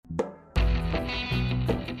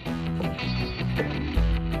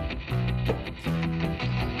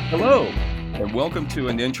Hello, and welcome to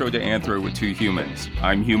an intro to Anthro with two humans.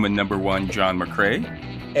 I'm human number one, John McCrae.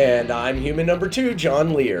 And I'm human number two,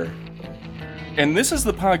 John Lear. And this is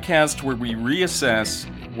the podcast where we reassess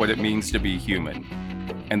what it means to be human.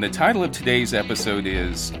 And the title of today's episode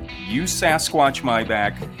is You Sasquatch My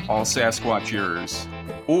Back, All Sasquatch Yours,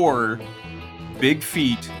 or Big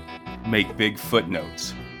Feet Make Big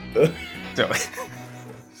Footnotes.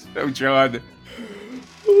 So John,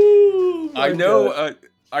 Ooh,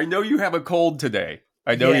 I know you have a cold today.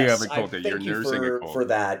 I know you have a cold today. You're nursing a cold. For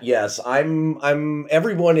that. Yes, I'm.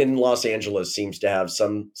 Everyone in Los Angeles seems to have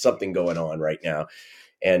something going on right now,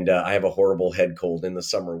 and I have a horrible head cold in the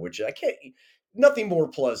summer, which I can't. Nothing more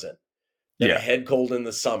pleasant than a head cold in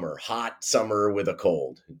the summer, hot summer with a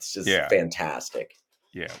cold. It's just fantastic.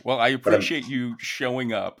 Yeah. Well, I appreciate you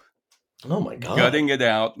showing up. Oh my God, gutting it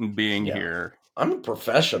out and being here. I'm a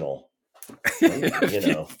professional.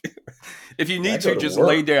 If you need to just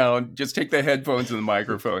lay down, just take the headphones and the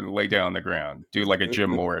microphone and lay down on the ground. Do like a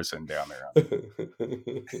Jim Morrison down there.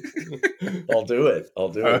 I'll do it.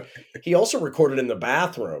 He also recorded in the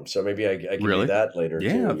bathroom, so maybe I can do that later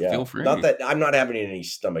too. Yeah, feel free. Not that I'm not having any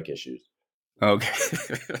stomach issues.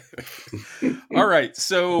 Okay. All right.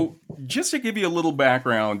 So just to give you a little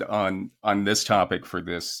background on this topic for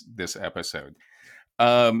this episode.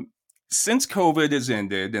 Since COVID has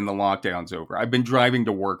ended and the lockdown's over, I've been driving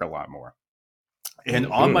to work a lot more. And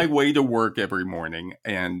on my way to work every morning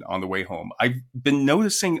and on the way home, I've been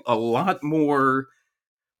noticing a lot more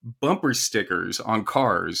bumper stickers on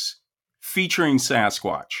cars featuring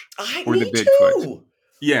Sasquatch or the Bigfoot. Too.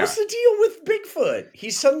 Yeah. What's the deal with Bigfoot?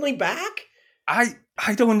 He's suddenly back? I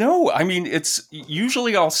don't know. I mean, it's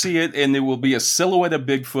usually I'll see it and it will be a silhouette of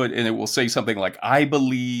Bigfoot and it will say something like, I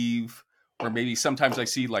believe. Or maybe sometimes I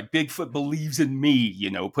see like Bigfoot believes in me,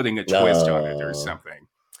 putting a twist on it or something.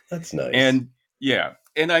 That's nice. And yeah.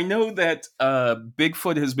 And I know that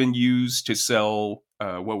Bigfoot has been used to sell,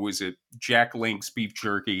 Jack Link's beef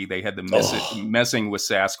jerky. They had the messing with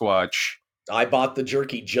Sasquatch. I bought the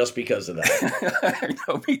jerky just because of that. I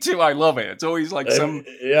know, me too. I love it. It's always like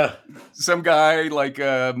some guy like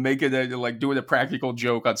doing a practical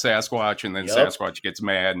joke on Sasquatch and then Sasquatch gets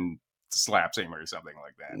mad and slaps him or something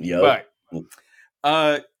like that. Yep. But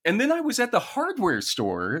and then I was at the hardware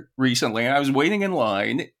store recently and I was waiting in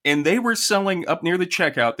line and they were selling up near the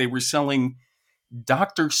checkout. They were selling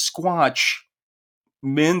Dr. Squatch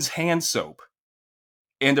men's hand soap.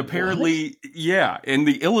 And apparently, in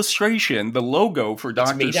the illustration, the logo for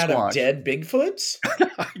Dr. Squatch. It's made out of dead Bigfoots?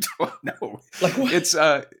 I don't know. Like what? It's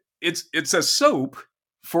a soap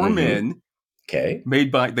for men. Okay. Made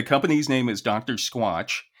by, the company's name is Dr.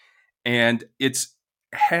 Squatch. And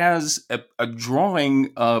has a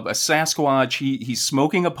drawing of a Sasquatch. He's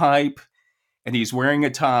smoking a pipe and he's wearing a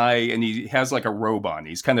tie and he has like a robe on.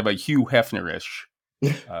 He's kind of a Hugh Hefner-ish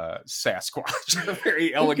Sasquatch, a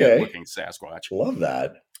very elegant looking Sasquatch. Love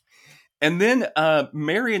that. And then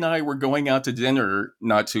Mary and I were going out to dinner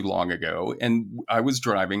not too long ago and I was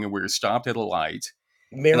driving and we were stopped at a light.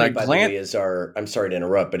 Mary, by the way, is I'm sorry to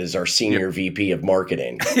interrupt, but is our senior VP of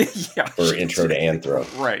marketing for Intro to Anthro.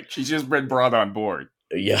 Right. She's just been brought on board.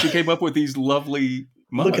 Yeah. She came up with these lovely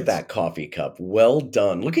mugs. Look at that coffee cup. Well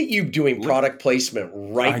done. Look at you doing product placement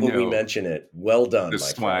right when we mention it. Well done. The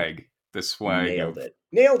swag.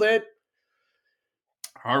 Nailed it.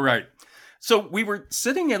 All right. So we were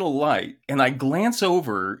sitting at a light and I glance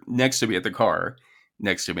over next to me at the car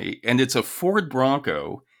next to me and it's a Ford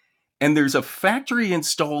Bronco. And there's a factory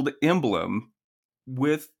installed emblem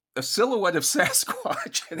with a silhouette of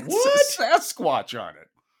Sasquatch. And it says Sasquatch on it.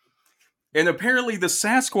 And apparently the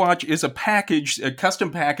Sasquatch is a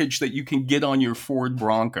custom package that you can get on your Ford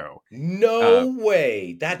Bronco. No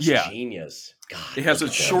way. That's genius. God, it has a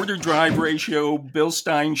shorter drive ratio,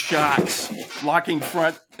 Bilstein shocks, locking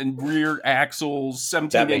front and rear axles,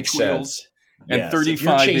 17-inch wheels, and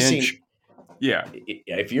 35-inch. Yeah.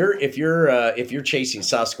 If you're chasing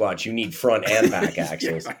Sasquatch, you need front and back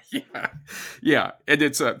axles. Yeah. And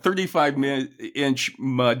it's a 35-inch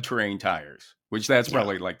mud terrain tires, which that's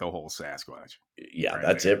probably like the whole Sasquatch. Yeah,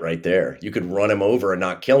 that's it right there. You could run him over and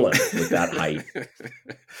not kill him with that height.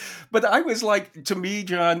 But I was like, to me,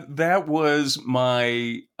 John, that was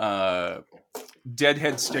my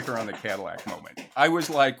deadhead sticker on the Cadillac moment. I was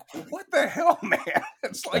like, what the hell, man?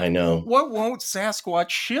 It's like, I know. What won't Sasquatch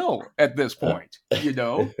shill at this point?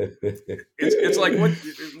 It's like,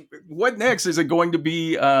 what next? Is it going to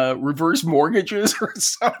be reverse mortgages or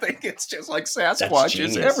something? It's just like Sasquatch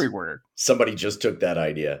is everywhere. Somebody just took that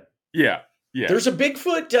idea. Yeah. Yeah. There's a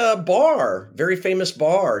Bigfoot bar, very famous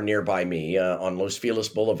bar nearby me on Los Feliz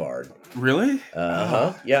Boulevard. Really?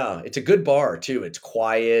 Uh-huh. Yeah, it's a good bar too. It's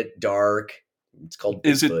quiet, dark. It's called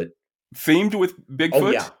Is it Bigfoot. themed with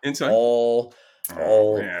Oh yeah. Bigfoot inside? All Oh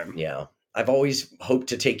all man. yeah. I've always hoped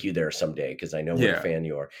to take you there someday because I know what a Yeah. fan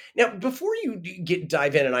you are. Now, before you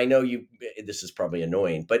dive in, and I know you, this is probably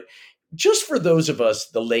annoying, but just for those of us,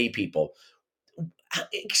 the lay people,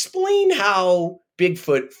 explain how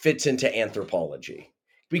Bigfoot fits into anthropology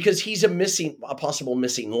because he's a possible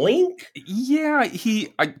missing link. Yeah,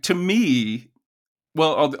 to me,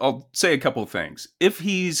 well, I'll say a couple of things. If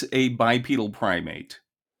he's a bipedal primate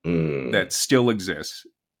Mm, that still exists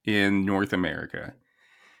in North America,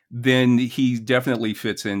 then he definitely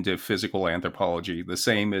fits into physical anthropology, the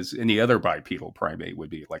same as any other bipedal primate would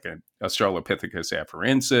be, like an Australopithecus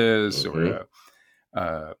afarensis or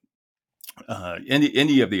hmm uh,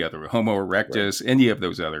 any of the other Homo Right. erectus, any of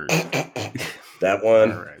those others. That All one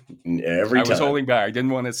right, every I was time. holding back. I didn't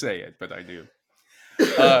want to say it, but I do.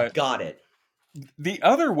 Uh, Got it. the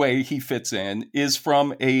other way he fits in is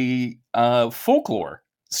from a folklore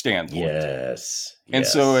standpoint. Yes. And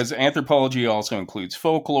so, Yes. as anthropology also includes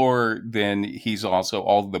folklore, then he's also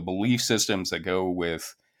all the belief systems that go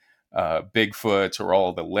with Bigfoot or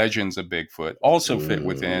all the legends of Bigfoot also fit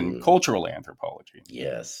within Mm, cultural anthropology.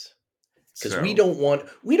 yes. Because So,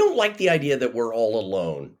 we don't like the idea that we're all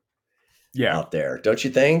alone yeah, out there, don't you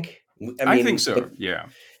think? I I think mean, so. Yeah.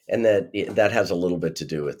 and that has a little bit to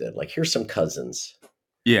do with it. Like, here's some cousins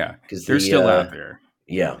Yeah. because They're still out there.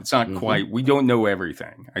 yeah, It's not hmm quite, we don't know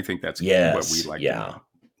everything. I think that's what we yes, like to yeah,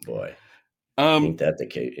 do. boy, Um, ain't that the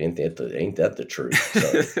case? Ain't that the truth?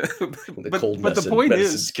 Sorry, the cold but the point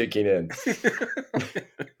medicine's is, kicking in.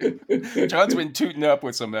 John's been tooting up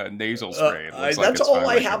with some nasal spray. It looks like That's it's all I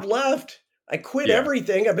finally have coming. left. I quit Yeah.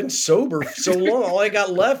 everything. I've been sober for so long. All I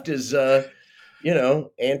got left is,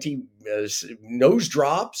 anti nose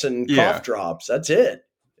drops and cough Yeah. drops. That's it.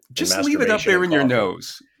 And Just leave it up masturbation there and in your coughing.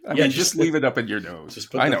 nose. I Yeah, mean, just leave it up in your nose.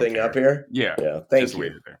 just put I the don't thing up care. here. Yeah. Yeah, Just thank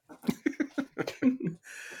leave you. it there.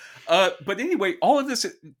 But anyway, all of this,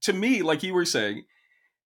 to me, like you were saying,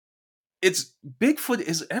 it's Bigfoot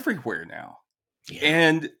is everywhere now. Yeah,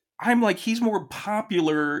 And I'm like, he's more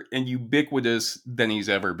popular and ubiquitous than he's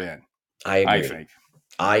ever been, I I agree. think.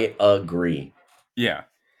 I agree. Yeah.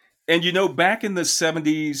 And back in the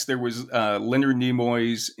 70s, there was Leonard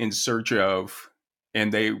Nimoy's In Search of,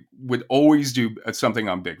 and they would always do something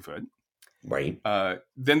on Bigfoot. Right,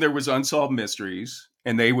 Then there was Unsolved Mysteries,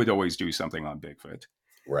 and they would always do something on Bigfoot.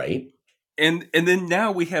 right. And then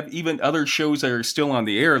now we have even other shows that are still on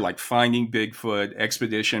the air, like Finding Bigfoot,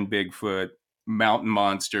 Expedition Bigfoot, Mountain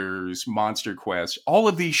Monsters, Monster Quest. All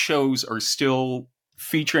of these shows are still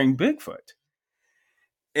featuring Bigfoot.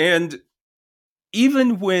 And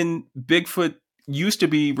even when Bigfoot used to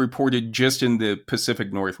be reported just in the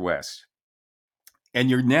Pacific Northwest, and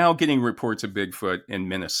you're now getting reports of Bigfoot in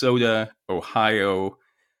Minnesota, Ohio,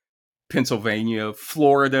 Pennsylvania,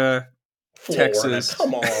 Florida, Florida, Texas.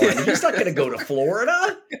 come on. He's not going to go to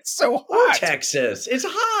Florida. It's so Or hot Texas. It's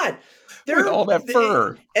hot. with all that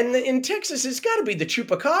fur. In Texas, it's got to be the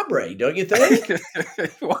chupacabra, don't you think?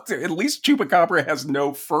 Well, at least Chupacabra has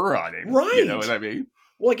no fur on him. You know Right. what I mean?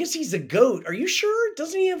 Well, I guess he's a goat. Are you sure?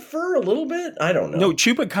 Doesn't he have fur a little bit? I don't No, know.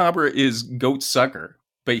 Chupacabra is goat sucker,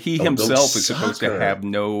 but he Oh, goat himself is supposed to have sucker.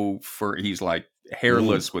 no fur. He's like Mm.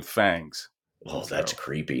 hairless with fangs. Oh, that's So,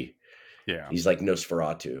 creepy. yeah. He's like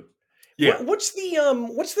Nosferatu. Yeah. What's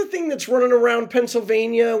the thing that's running around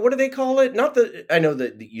Pennsylvania? What do they call it? Not the I know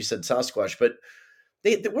that you said Sasquatch, but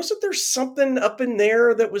wasn't there something up in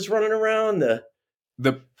there that was running around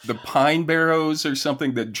The Pine Barrows or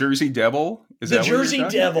something, the Jersey Devil? Is the that what you're Jersey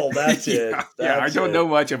talking about? Devil? That's Yeah, it. yeah. I That's don't know it.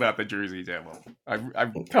 much about the Jersey Devil.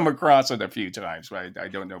 I've come across it a few times, but I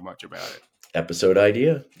don't know much about it. Episode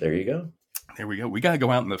idea. There you go. There we go. We got to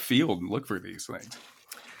go out in the field and look for these things.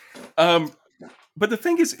 Um, but the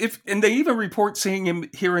thing is, and they even report seeing him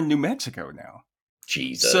here in New Mexico now.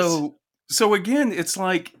 Jesus. So again, it's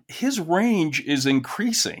like his range is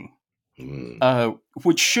increasing, Hmm.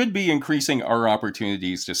 which should be increasing our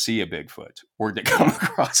opportunities to see a Bigfoot or to come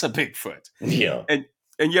across a Bigfoot. Yeah. And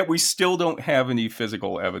and yet we still don't have any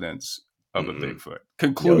physical evidence of a Mm-mm. Bigfoot, Nope.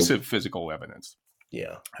 conclusive physical evidence.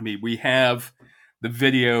 Yeah. I mean, we have the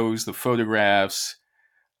videos, the photographs,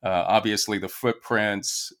 obviously the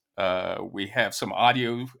footprints. We have some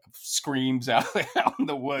audio screams out in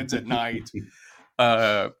the woods at night.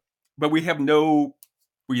 But we have no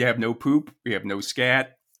poop, we have no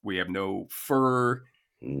scat, we have no fur,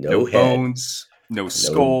 no No head. bones, no No.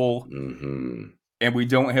 skull, and we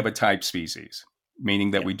don't have a type species,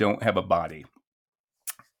 meaning that Yeah. we don't have a body.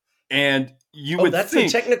 And you Oh, would that's the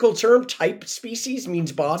think technical term. Type species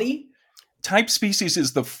means body. type species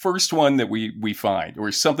is the first one that we find,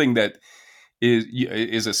 or something that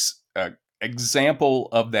is a example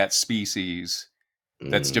of that species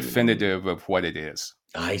that's Mm, definitive of what it is.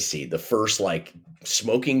 I see. The first like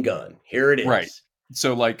smoking gun. Here it Right. is.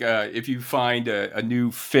 So, like, if you find a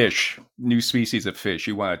new fish, new species of fish,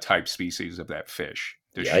 you want a type species of that fish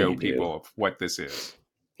to Yeah, show you do. people of what this is.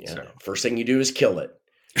 Yeah. So, First thing you do is kill it.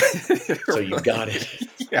 So you got right. it.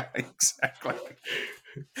 Yeah, exactly.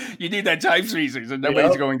 You need that type species, and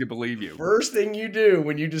nobody's Yep. going to believe you. First thing you do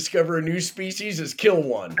when you discover a new species is kill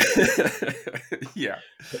one. Yeah.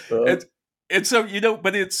 Uh, And so,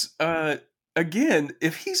 but it's again,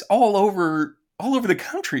 if he's all over the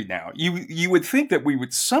country now, you would think that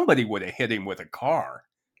somebody would have hit him with a car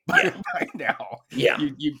yeah. by now. Yeah.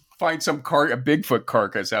 You find a Bigfoot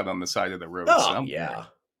carcass out on the side of the road Oh, somewhere. yeah.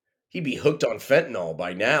 He'd be hooked on fentanyl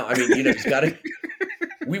by now. I mean, he's got to.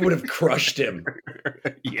 We would have crushed him.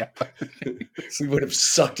 Yeah. We would have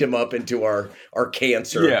sucked him up into our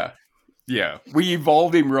cancer. Yeah. Yeah. We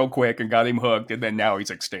evolved him real quick and got him hooked, and then now he's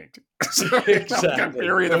extinct. So, a Exactly.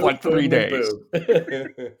 period of Boom, like 3 boom, and days.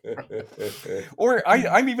 Or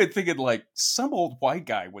I'm even thinking like some old white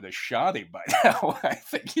guy would have shot him by now. I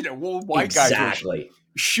think, old white guys will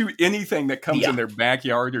shoot anything that comes in Yeah. their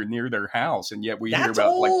backyard or near their house. And yet we hear That's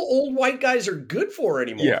about like, all old white guys are good for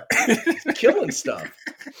anymore. yeah, Killing stuff.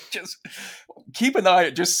 just keep an eye,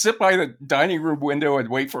 just sit by the dining room window and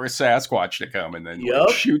wait for a Sasquatch to come and then like, Yep.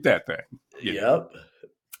 shoot that thing. Yep.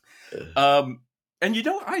 And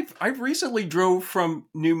I've recently drove from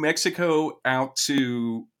New Mexico out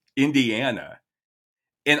to Indiana,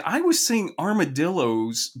 and I was seeing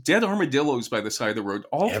dead armadillos by the side of the road,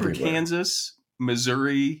 all through Everywhere. Kansas,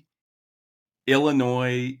 Missouri,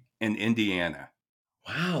 Illinois, and Indiana.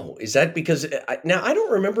 Wow. Is that because now I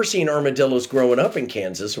don't remember seeing armadillos growing up in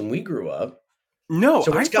Kansas when we grew up. No,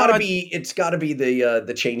 So it's got to be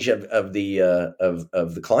the change of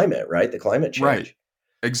the climate, right? The climate change. Right.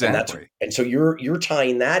 Exactly. And so you're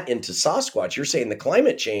tying that into Sasquatch. You're saying the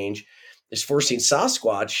climate change is forcing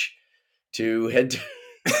Sasquatch to head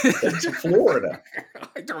to Florida.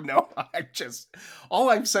 I don't know. All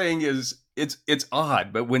I'm saying is it's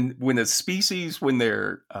odd, but when a species, when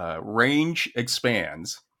their range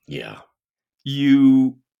expands, Yeah.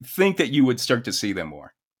 you think that you would start to see them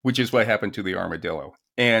more, which is what happened to the armadillo.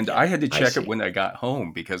 And Yeah, I had to I check see. it when I got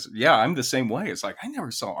home because, yeah, I'm the same way. It's like I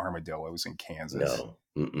never saw armadillos in Kansas. No.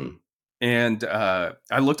 Mm-mm. And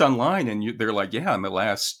I looked online and they're like, yeah, in the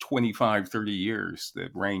last 25, 30 years, the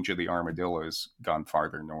range of the armadillo has gone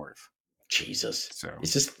farther north. Jesus. So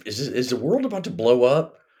Is the world about to blow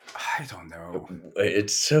up? I don't know.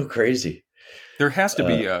 It's so crazy. There has to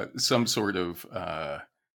be some sort of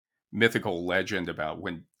mythical legend about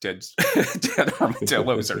when dead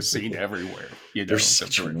armadillos are seen everywhere. They're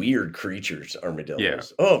such weird creatures, armadillos. Yeah.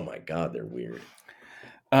 Oh my God, they're weird.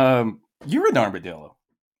 You're an armadillo.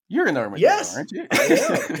 You're an armadillo, Yes, aren't you?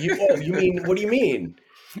 I am. You mean, what do you mean?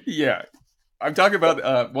 Yeah. I'm talking about,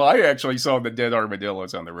 I actually saw the dead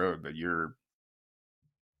armadillos on the road, but you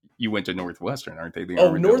went to Northwestern, aren't they?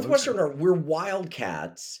 Northwestern we're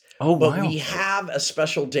wildcats. Oh, but we have a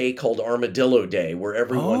special day called Armadillo Day where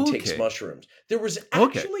everyone takes mushrooms. There was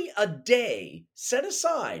actually a day set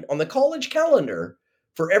aside on the college calendar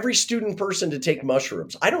for every student person to take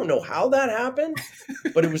mushrooms. I don't know how that happened,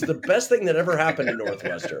 but it was the best thing that ever happened to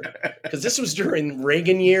Northwestern because this was during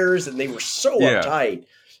Reagan years and they were so uptight.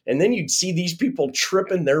 And then you'd see these people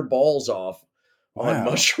tripping their balls off on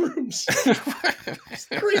mushrooms. It's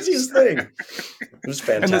the craziest thing. It was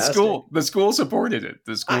fantastic. And the school supported it.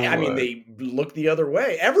 The school, I mean, they looked the other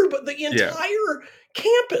way. The entire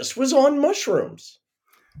campus was on mushrooms.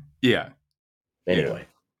 Yeah. Anyway. Yeah.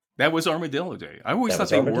 That was Armadillo Day. I always thought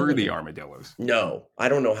they were the armadillos. No, I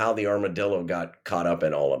don't know how the armadillo got caught up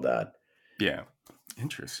in all of that. Yeah.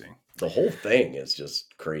 Interesting. The whole thing is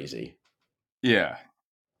just crazy. Yeah.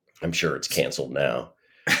 I'm sure it's canceled now.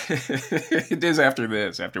 It is after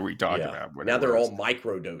we talk about what now they're all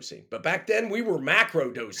microdosing. But back then we were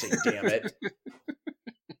macrodosing, damn it.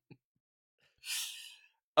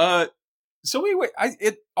 So anyway,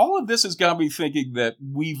 all of this has got me thinking that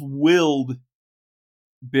we've willed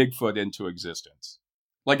Bigfoot into existence.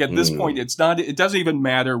 Like at this point, it doesn't even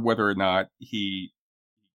matter whether or not he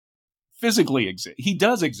physically exists. He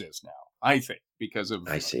does exist now, I think, because of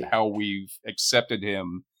how we've accepted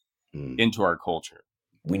him into our culture.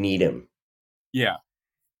 We need him. Yeah.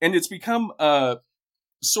 And it's become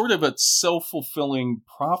sort of a self-fulfilling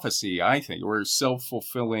prophecy, I think, or a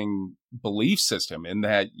self-fulfilling belief system in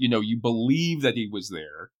that, you believe that he was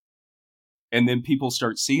there. and then people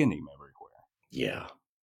start seeing him everywhere. Yeah.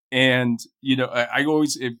 And I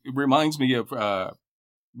always it reminds me of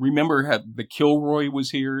remember how the Kilroy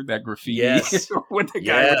was here, that graffiti Yes. with the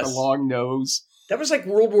guy with the Yes. long nose. That was like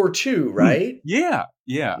World War II, right? Yeah,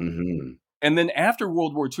 yeah. Mm-hmm. And then after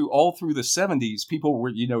World War II, all through the 70s, people were,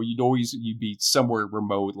 you'd be somewhere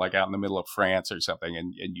remote, like out in the middle of France or something,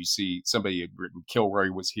 and you see somebody had written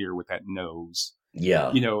Kilroy was here with that nose. Yeah.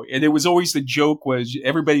 And it was always the joke was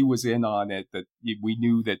everybody was in on it, that we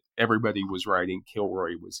knew that everybody was writing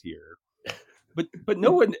Kilroy was here. But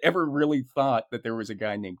no one ever really thought that there was a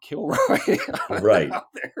guy named Kilroy Right. out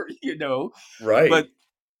there, Right.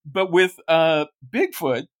 But with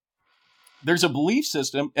Bigfoot, there's a belief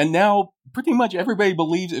system, and now pretty much everybody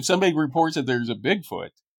believes if somebody reports that there's a Bigfoot,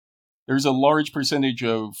 there's a large percentage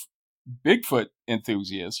of Bigfoot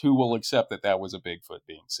enthusiasts who will accept that that was a Bigfoot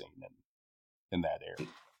being seen in that area.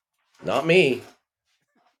 Not me.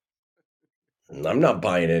 I'm not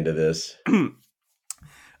buying into this.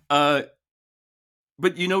 But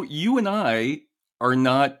you and I are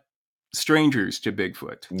not strangers to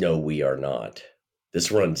Bigfoot. No, we are not. This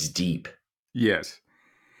runs deep. Yes.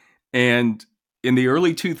 And in the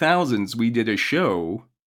early 2000s, we did a show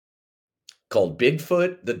called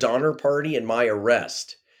Bigfoot, The Donner Party, and My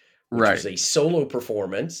Arrest, which was a solo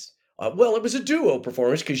performance. Well, it was a duo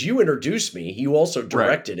performance because you introduced me. You also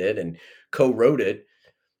directed it and co-wrote it.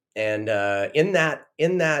 And in that,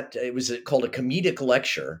 it was called a comedic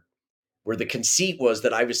lecture, where the conceit was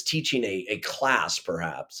that I was teaching a class,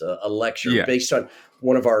 perhaps a lecture based on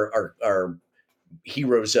one of our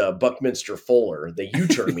heroes, Buckminster Fuller, that you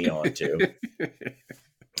turned me on to,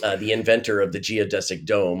 the inventor of the geodesic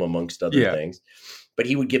dome, amongst other things. But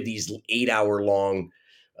he would give these 8-hour long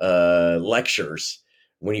lectures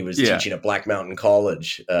when he was teaching at Black Mountain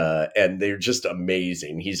College. And they're just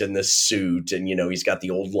amazing. He's in this suit and, he's got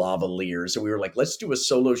the old lavalier. So we were like, let's do a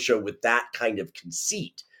solo show with that kind of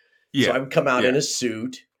conceit. Yeah. So I would come out in a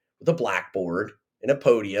suit with a blackboard and a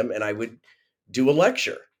podium, and I would do a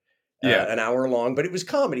lecture, an hour long, but it was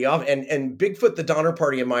comedy. And Bigfoot, The Donner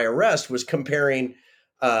Party, and My Arrest was comparing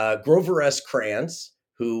Grover S. Krantz,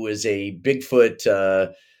 who is a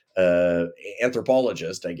Bigfoot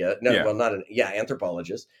anthropologist, I guess.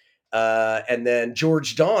 Anthropologist. And then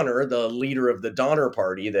George Donner, the leader of the Donner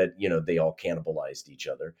Party, that, they all cannibalized each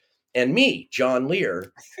other. And me, John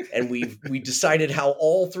Lear, and we decided how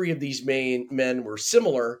all three of these men were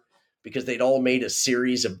similar because they'd all made a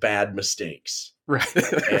series of bad mistakes. Right.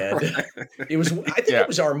 And it was, I think it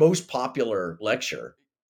was our most popular lecture.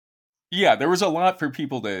 Yeah, there was a lot for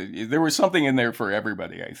people there was something in there for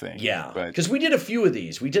everybody, I think. Yeah, because we did a few of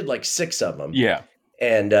these. We did like 6 of them. Yeah.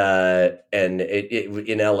 And it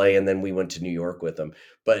in LA, and then we went to New York with them.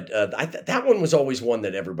 But that one was always one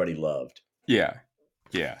that everybody loved. Yeah.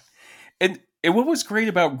 Yeah. And what was great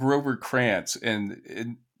about Grover Krantz,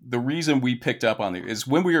 and the reason we picked up on it, is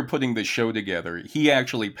when we were putting the show together, he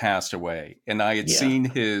actually passed away. And I had seen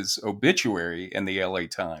his obituary in the LA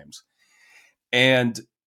Times. And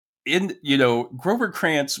Grover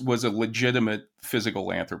Krantz was a legitimate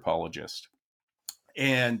physical anthropologist.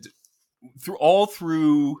 And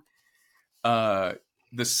through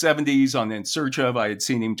the 70s on In Search Of, I had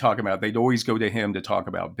seen him talk about, they'd always go to him to talk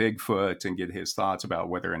about Bigfoot and get his thoughts about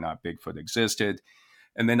whether or not Bigfoot existed.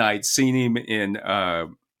 And then I'd seen him in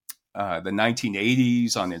the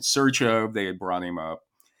 1980s on In Search Of, they had brought him up.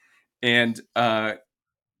 And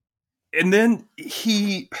then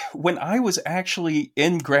when I was actually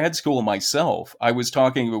in grad school myself, I was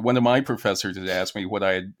talking with one of my professors had asked me what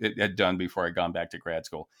I had done before I'd gone back to grad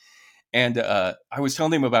school. And I was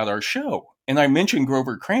telling him about our show, and I mentioned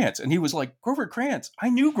Grover Krantz, and he was like, Grover Krantz? I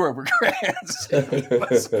knew Grover Krantz.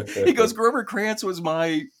 He goes, Grover Krantz was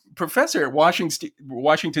my professor at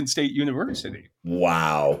Washington State University.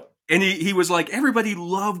 Wow. And he was like, everybody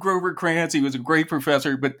loved Grover Krantz. He was a great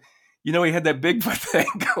professor, but, he had that Bigfoot thing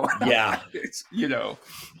going on. Yeah.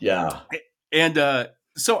 Yeah. And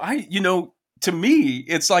so to me,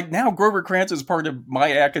 it's like now Grover Krantz is part of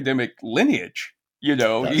my academic lineage.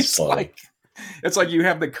 That's he's funny. like, it's like you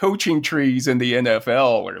have the coaching trees in the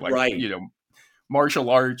NFL, or like,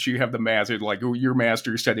 martial arts, you have the master, like your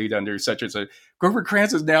master studied under such as a Grover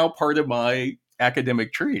Krantz is now part of my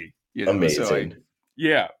academic tree. Amazing.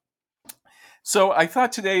 So I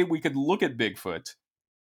thought today we could look at Bigfoot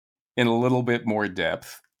in a little bit more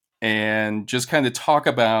depth and just kind of talk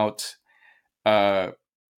about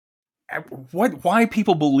why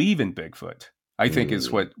people believe in Bigfoot, I think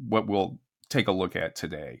is what we'll take a look at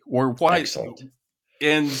today. Or why. Excellent.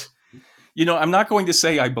 And, I'm not going to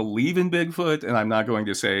say I believe in Bigfoot, and I'm not going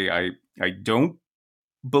to say I don't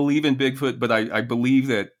believe in Bigfoot, but I believe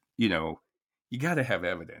that, you got to have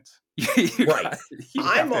evidence. Right. You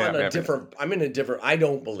have to have evidence. I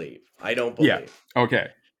don't believe. Yeah. Okay.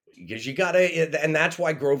 Because you got to, and that's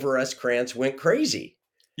why Grover S. Krantz went crazy.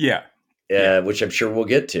 Yeah. Yeah. Which I'm sure we'll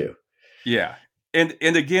get to. Yeah. And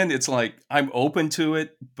again, it's like, I'm open to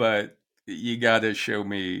it, but you got to show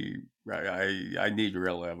me, I need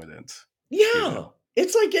real evidence. Yeah. You know?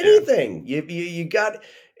 It's like anything. You got,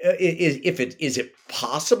 is it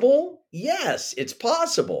possible? Yes, it's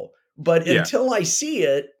possible. But until I see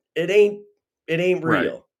it, it ain't real.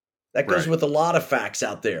 Right. That goes with a lot of facts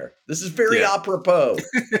out there. This is very apropos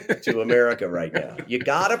to America right now. You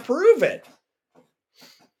got to prove it.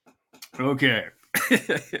 Okay.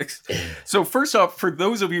 So first off, for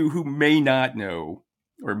those of you who may not know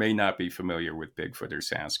or may not be familiar with Bigfoot or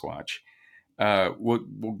Sasquatch,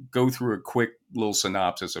 we'll go through a quick little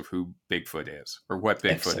synopsis of who Bigfoot is, or what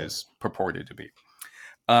Bigfoot is purported to be.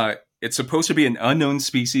 It's supposed to be an unknown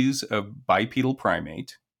species of bipedal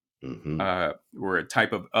primate, or a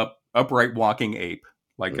type of upright walking ape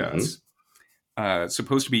like us.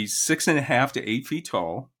 Supposed to be 6.5 to 8 feet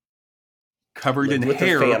tall, covered in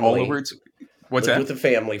hair all over its. What's that? With the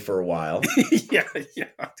family for a while. yeah.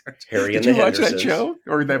 Harry and the Hendersons. Did you watch that show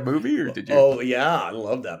or that movie, or did you? Oh yeah, I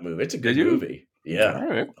love that movie. It's a good movie. Yeah, all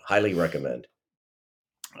right. Highly recommend.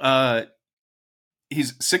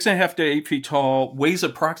 He's 6.5 to 8 feet tall, weighs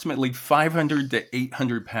approximately 500 to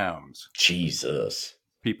 800 pounds. Jesus,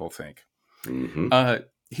 people think.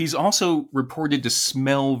 He's also reported to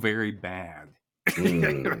smell very bad.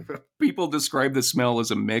 People describe the smell as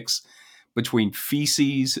a mix between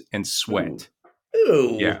feces and sweat.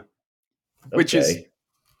 Ooh. Yeah. Which is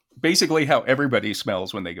basically how everybody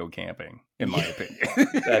smells when they go camping, in my opinion.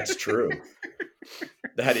 That's true.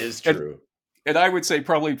 That is true. And I would say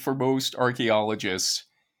probably for most archaeologists,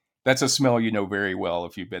 that's a smell you know very well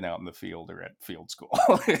if you've been out in the field or at field school.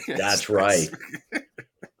 That's right.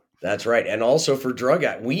 That's right. And also for drug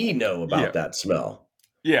addicts, we know about that smell.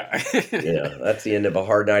 Yeah. That's the end of a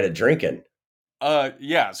hard night of drinking.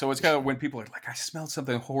 So it's kind of when people are like, I smelled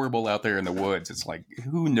something horrible out there in the woods. It's like,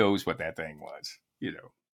 who knows what that thing was,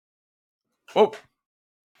 Oh,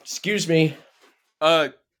 excuse me.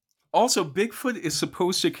 Also, Bigfoot is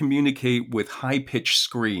supposed to communicate with high-pitched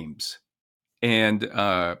screams. And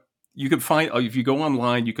you could find, if you go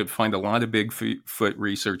online, you could find a lot of Bigfoot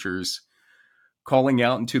researchers calling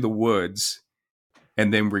out into the woods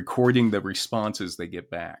and then recording the responses they get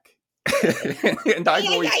back. And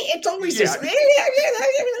it's always this.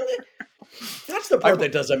 That's the part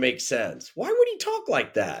that doesn't make sense. Why would he talk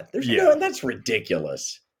like that? That's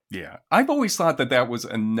ridiculous. Yeah, I've always thought that was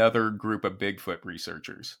another group of Bigfoot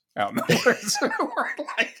researchers out in the woods who were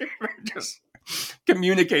like just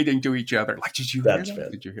communicating to each other. Like, did you hear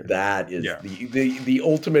that? Did you hear that? That is the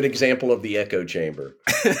ultimate example of the echo chamber.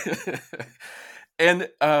 And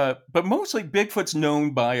but mostly Bigfoot's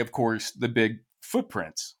known by, of course, the big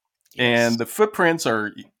footprints. Yes. And the footprints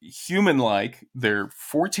are human-like. They're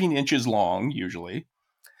 14 inches long, usually,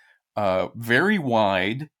 very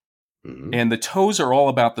wide. And the toes are all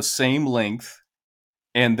about the same length,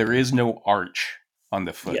 and there is no arch on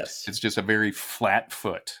the foot. Yes. It's just a very flat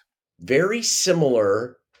foot. Very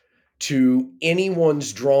similar to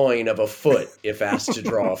anyone's drawing of a foot if asked to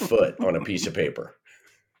draw a foot on a piece of paper.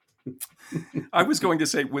 I was going to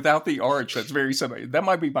say, without the arch, that's very similar. That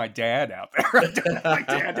might be my dad out there. My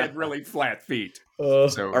dad had really flat feet.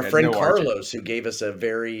 So our friend Carlos, who gave us a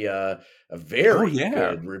very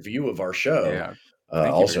good review of our show. Yeah.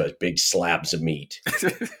 Also has big slabs of meat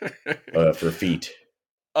for feet.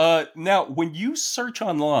 Now, when you search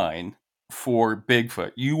online for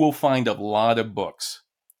Bigfoot, you will find a lot of books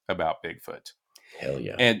about Bigfoot. Hell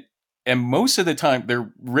yeah. And most of the time,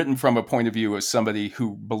 they're written from a point of view of somebody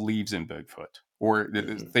who believes in Bigfoot or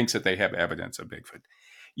thinks that they have evidence of Bigfoot.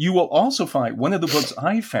 You will also find, one of the books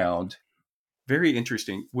I found very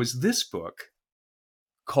interesting was this book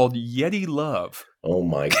called Yeti Love. Oh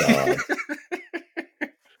my God.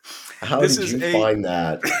 How did you find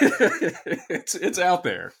that? It's out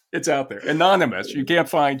there. It's out there. Anonymous. You can't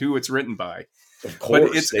find who it's written by. Of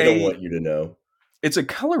course, they don't want you to know. It's a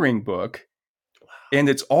coloring book, and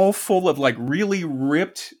it's all full of like really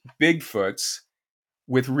ripped Bigfoots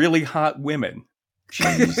with really hot women.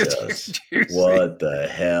 Jesus. What the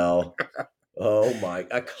hell? Oh my,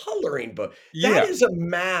 a coloring book. That is a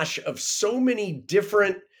mash of so many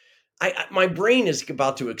different. My brain is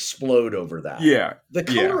about to explode over that. Yeah. The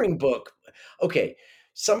coloring book. Okay.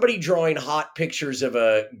 Somebody drawing hot pictures of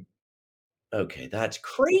okay, that's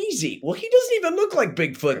crazy. Well, he doesn't even look like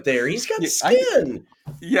Bigfoot there. He's got skin.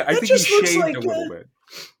 I think he shaved a little bit.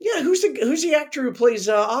 Yeah, who's the actor who plays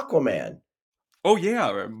Aquaman? Oh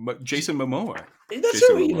yeah, Jason Momoa. That's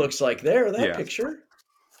Jason who he Momoa. looks like there, that Yeah. picture.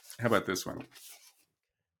 How about this one?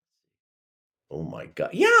 Oh my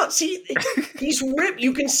god. Yeah, see, he's ripped.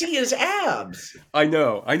 You can see his abs. I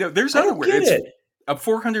know. I know. There's I other. don't get It's it. a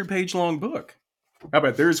 400-page long book. How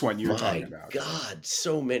about there's one you were talking My about? god,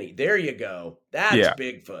 so many. There you go. That's Yeah.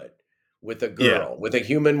 Bigfoot with a Yeah. girl, with a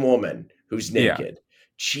human woman who's Yeah. naked.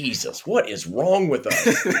 Jesus, what is wrong with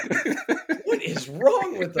us? What is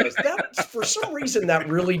wrong with us? That, for some reason, that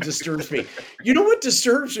really disturbs me. You know what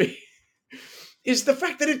disturbs me? Is the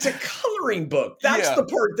fact that it's a coloring book. That's Yeah. the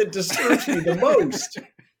part that disturbs me the most.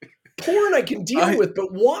 Porn I can deal I with, but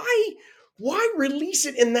why release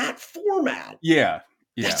it in that format? yeah.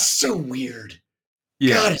 That's Yeah. so weird.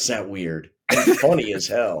 Yeah. God, is that weird and funny as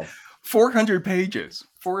hell. 400 pages.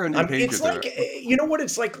 400 It's pages. like, you know what?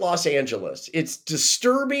 It's like Los Angeles. It's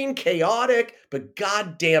disturbing, chaotic, but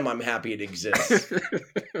goddamn, I'm happy it exists.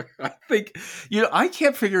 I think I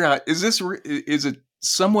can't figure out is it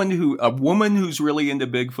a woman who's really into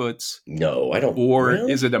Bigfoots, No, I don't. or Well,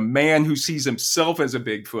 is it a man who sees himself as a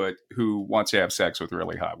Bigfoot who wants to have sex with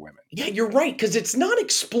really hot women? yeah, you're right, because it's not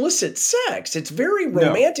explicit sex. It's very No.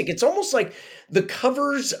 romantic. It's almost like the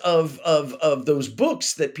covers of those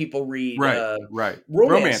books that people read, Right. Right.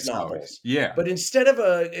 romance Romance novels. novels. Yeah. But instead of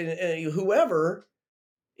a whoever,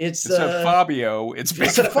 it's Instead of Fabio, it's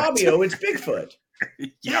instead of Bigfoot. Fabio, it's Bigfoot.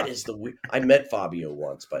 Yeah. That is the weird. I met Fabio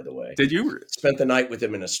once, by the way. Did you Spent the night with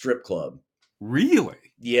him in a strip club. really?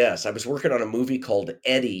 Yes, I was working on a movie called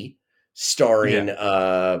Eddie, Yeah. starring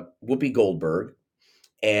Whoopi Goldberg,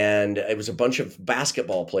 and it was a bunch of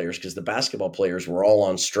basketball players because the basketball players were all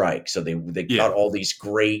on strike. So they got Yeah. all these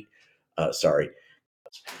great, sorry,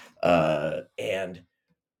 and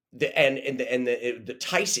the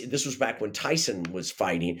Tyson. This was back when Tyson was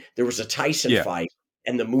fighting. There was a Tyson Yeah. fight,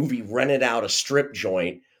 and the movie rented out a strip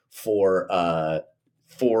joint for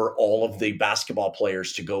all of the basketball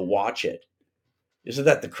players to go watch it. Isn't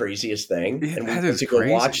that the craziest thing? Yeah, And we that went is to go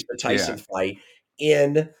watch crazy. the Yeah. Tyson fight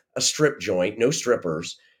in a strip joint, no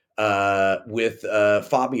strippers. With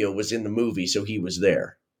Fabio was in the movie, so he was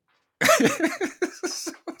there.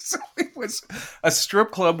 So it was a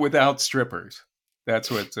strip club without strippers.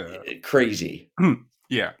 That's what. Crazy.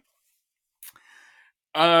 Yeah.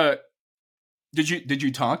 Uh, did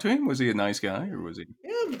you talk to him? Was he a nice guy, or was he?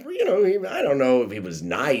 Yeah, I don't know if he was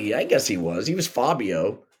nice. I guess he was. He was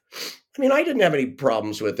Fabio. I mean, I didn't have any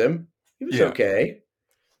problems with him. He was Yeah. okay.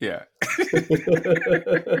 Yeah.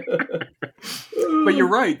 But you're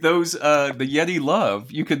right. Those the Yeti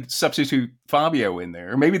Love. You could substitute Fabio in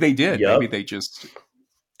there, or maybe they did. Maybe Yep. they just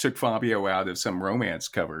took Fabio out of some romance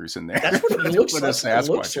covers in there. That's what it looks. Put a That's what it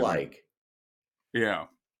looks Sasquatch in there. like. Yeah.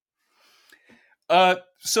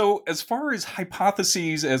 So as far as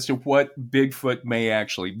hypotheses as to what Bigfoot may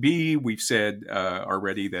actually be, we've said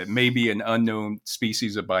already that maybe an unknown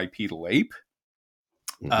species of bipedal ape.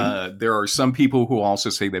 Mhm. There are some people who also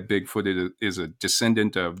say that Bigfoot is a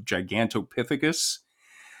descendant of Gigantopithecus,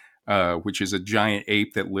 which is a giant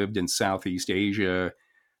ape that lived in Southeast Asia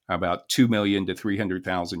about 2 million to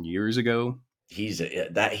 300,000 years ago. He's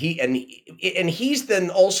that he and he's then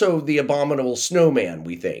also the abominable snowman.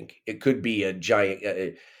 We think it could be a giant.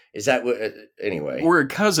 Is that what? Anyway, Or a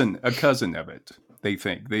cousin of it. They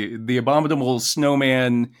think the abominable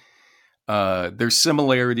snowman. There's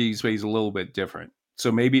similarities, but he's a little bit different.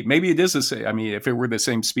 So maybe it is the same. I mean, if it were the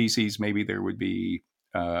same species, maybe there would be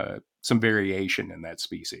some variation in that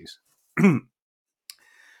species.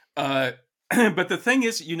 But the thing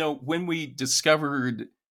is, when we discovered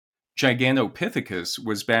Gigantopithecus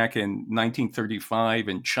was back in 1935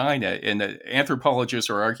 in China, and an anthropologist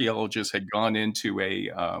or archaeologist had gone into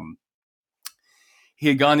he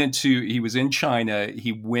was in China.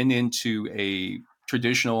 He went into a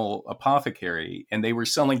traditional apothecary, and they were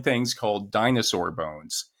selling things called dinosaur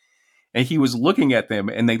bones. And he was looking at them,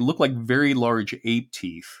 and they looked like very large ape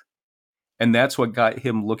teeth. And that's what got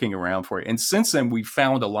him looking around for it. And since then, we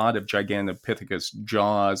found a lot of Gigantopithecus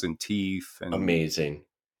jaws and teeth, and amazing.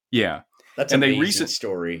 yeah, That's and they amazing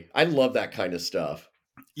story. I love that kind of stuff.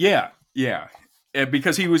 yeah,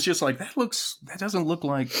 because he was just like that doesn't look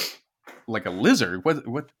like a lizard. What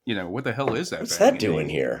the hell is that What's thing? that doing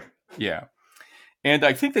here? Yeah. And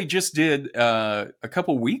I think they just did a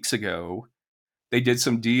couple weeks ago. They did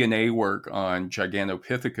some DNA work on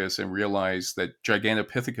Gigantopithecus and realized that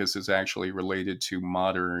Gigantopithecus is actually related to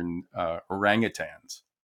modern orangutans.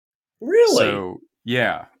 Really? So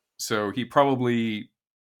yeah, so he probably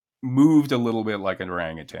moved a little bit like an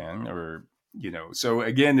orangutan, or So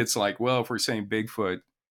again, it's like, well, if we're saying Bigfoot's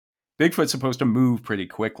supposed to move pretty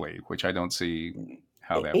quickly, which I don't see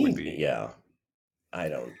how that would be. Yeah, I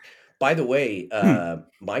don't. By the way,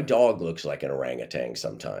 my dog looks like an orangutan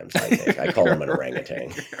sometimes, I think. I call him an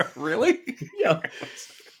orangutan. Really? Yeah.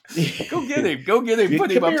 Go get him. Go get him.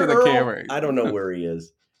 Put him Come up here, to the Earl. camera. I don't know where he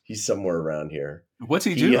is. He's somewhere around here. What's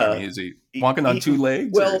he doing? Is he walking on two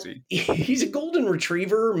legs? Well, or is he... he's a golden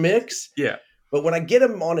retriever mix. Yeah. But when I get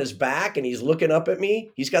him on his back and he's looking up at me,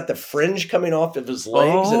 he's got the fringe coming off of his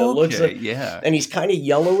legs, and it looks like, and he's kind of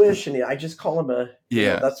yellowish, and I just call him a,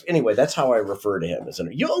 that's how I refer to him, as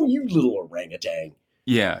you little orangutan.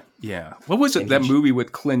 Yeah, yeah. What was it? That movie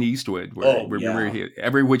with Clint Eastwood, where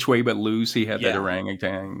every which way but loose, he had that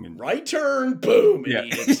orangutan. And... Right turn, boom,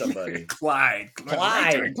 and he hit somebody. Clyde.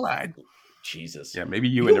 Right turn, Clyde. Jesus. Yeah, maybe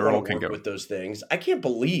you and Earl can go with those things. I can't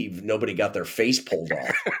believe nobody got their face pulled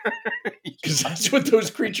off. Because that's what those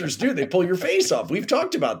creatures do. They pull your face off. We've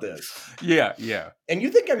talked about this. Yeah, yeah. And you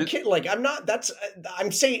think I'm kidding? Like, I'm not.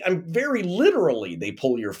 I'm saying, I'm very literally, they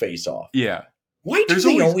pull your face off. Yeah. Why do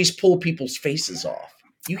they always pull people's faces off?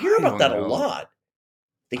 You hear about that a lot.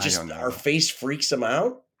 They just, our face freaks them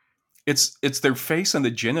out. It's their face and the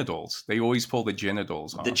genitals. They always pull the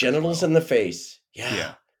genitals off. The genitals and the face.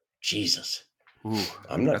 Yeah. Jesus. Ooh,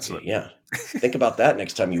 I'm not. Think about that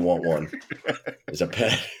next time you want one as a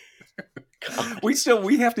pet. God.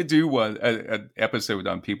 We have to do an episode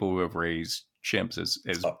on people who have raised chimps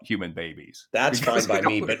as human babies. That's fine by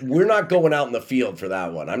me, but we're not going out in the field for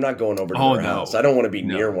that one. I'm not going over to their house. I don't want to be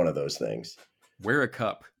near one of those things. Wear a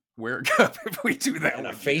cup if we do that. And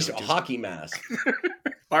a hockey mask.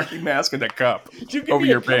 Hockey mask and a cup. You give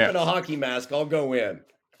me a cup and a hockey mask, I'll go in.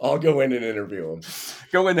 I'll go in and interview him.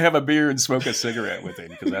 Go in and have a beer and smoke a cigarette with him,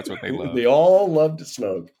 because that's what they love. They all love to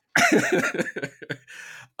smoke.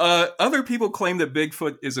 Other people claim that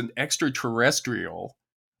Bigfoot is an extraterrestrial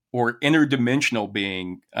or interdimensional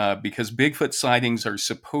being because Bigfoot sightings are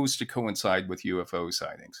supposed to coincide with UFO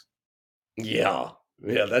sightings. Yeah,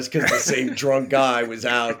 that's because the same drunk guy was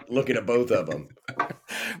out looking at both of them.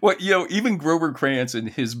 Well, even Grover Krantz in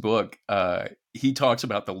his book, he talks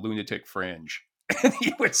about the lunatic fringe. And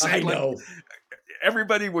he would say,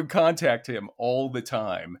 everybody would contact him all the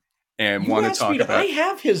time and want to talk about. I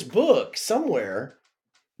have his book somewhere.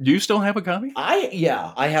 Do you still have a copy?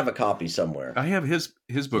 I have a copy somewhere. I have his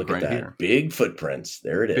book right here. Big footprints.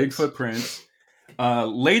 There it is. Big footprints.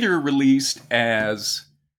 Later released as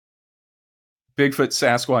Bigfoot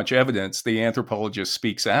Sasquatch Evidence, the anthropologist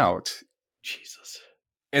speaks out. Jesus.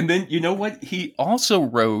 And then you know what? He also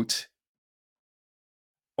wrote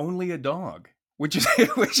Only a Dog, which is a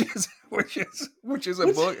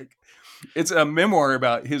book. It's a memoir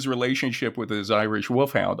about his relationship with his Irish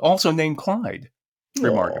wolfhound, also named Clyde.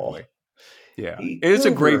 Remarkably. Yeah. It's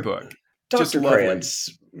a great book. Dr. Krantz,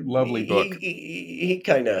 lovely book. He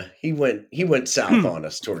went south on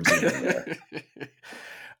us towards the end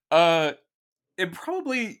there. And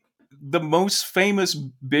probably the most famous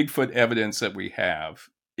Bigfoot evidence that we have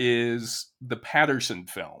is the Patterson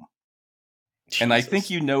film. Jesus. And I think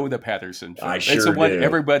you know the Patterson film. I sure it's the one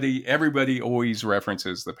do. everybody always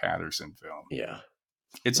references the Patterson film. Yeah.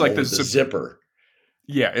 It's like the zipper.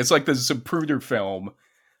 Yeah, it's like the Zapruder film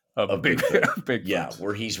of Bigfoot. Yeah,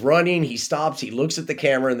 where he's running, he stops, he looks at the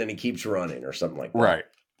camera, and then he keeps running or something like that.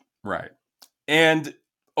 Right. And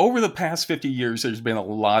over the past 50 years, there's been a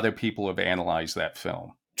lot of people who have analyzed that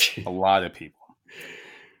film. A lot of people.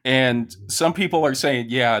 And some people are saying,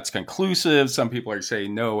 yeah, it's conclusive. Some people are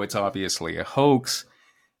saying, no, it's obviously a hoax.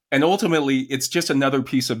 And ultimately, it's just another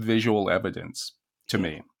piece of visual evidence to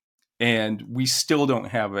me. And we still don't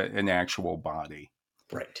have an actual body.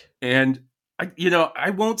 Right. And, I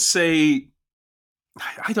won't say,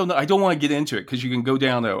 I don't know. I don't want to get into it because you can go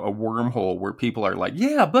down a wormhole where people are like,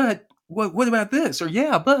 yeah, but what about this? Or,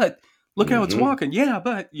 yeah, but look how it's walking. Yeah,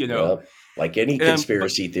 but, Well, like any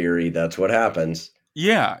conspiracy theory, that's what happens.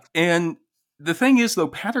 Yeah. And the thing is, though,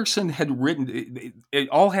 Patterson had written, it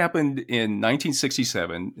all happened in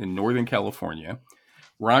 1967 in Northern California.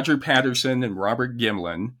 Roger Patterson and Robert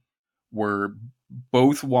Gimlin were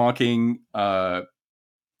both walking,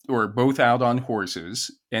 or both out on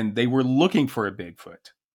horses, and they were looking for a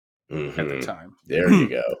Bigfoot at the time. There you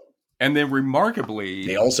go. And then remarkably...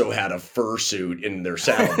 They also had a fursuit in their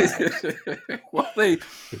saddlebags. Well,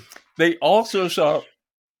 they also saw...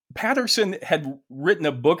 Patterson had written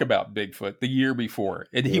a book about Bigfoot the year before,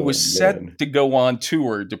 and he was set to go on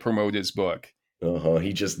tour to promote his book.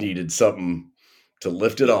 He just needed something to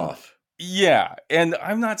lift it off. Yeah, and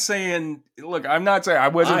I'm not saying I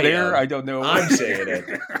wasn't there. I don't know. I'm saying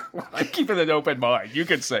it. I'm keeping an open mind. You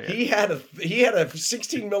could say it. He had a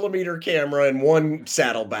 16 millimeter camera in one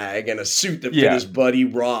saddlebag and a suit that fit his buddy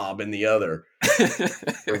Rob in the other.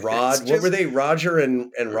 What were they? Roger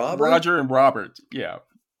and Robert? Roger and Robert. Yeah.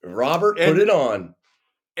 Robert, put And it on.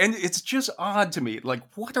 it's just odd to me. Like,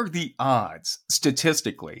 what are the odds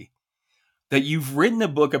statistically that you've written a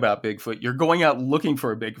book about Bigfoot, you're going out looking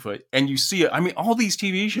for a Bigfoot, and you see it? I mean, all these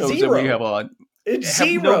TV shows that we have Zero. on It's have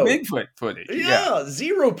no zero. Bigfoot footage. Yeah. Yeah,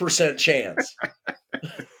 0% chance.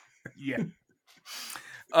 Yeah.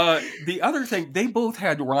 The other thing, they both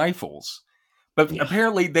had rifles, but Yeah.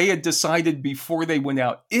 apparently they had decided before they went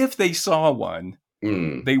out, if they saw one,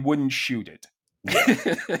 Mm. they wouldn't shoot it. Yeah.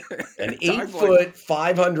 An I'm 8-foot,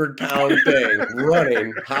 500-pound thing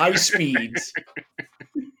running high speeds.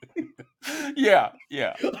 Yeah,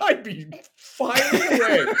 yeah. I'd be firing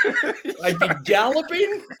away. I'd be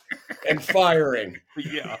galloping and firing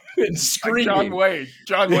Yeah. and Like screaming.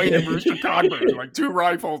 John Wayne and Brewster Cockburn, like two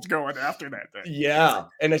rifles going after that thing. Yeah,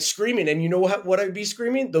 and it's screaming. And you know what I'd be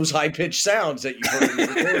screaming? Those high-pitched sounds that you heard in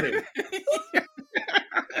the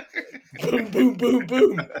recording. Boom, boom, boom,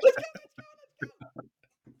 boom.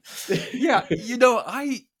 Yeah,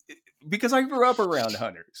 because I grew up around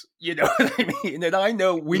hunters, you know what I mean? And I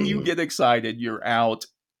know when you get excited, you're out,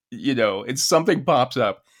 and something pops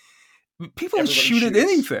up. People Everybody shoot at shoots.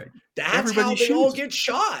 anything. That's Everybody how they shoots. all get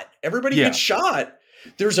shot. Everybody Yeah. gets shot.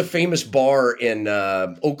 There's a famous bar in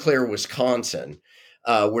Eau Claire, Wisconsin,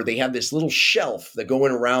 where they have this little shelf that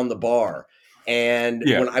going around the bar. And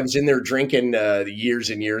Yeah. when I was in there drinking years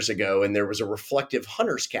and years ago, and there was a reflective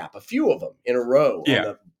hunter's cap, a few of them in a row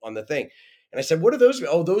Yeah. on the thing. And I said, what are those?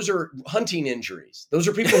 Oh, those are hunting injuries. Those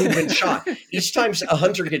are people who've been shot. Each time a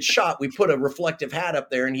hunter gets shot, we put a reflective hat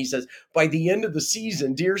up there. And he says, by the end of the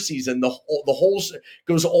season, deer season, the whole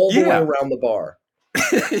goes all the way around the bar.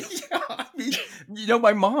 Yeah, I mean,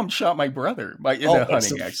 my mom shot my brother in a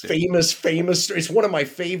hunting accident. Famous. It's one of my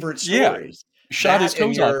favorite stories. Yeah. Shot his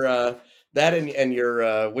toes off. That and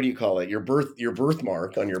your what do you call it? Your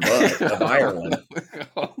birthmark on your butt of Ireland.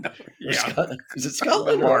 Oh, no. Is it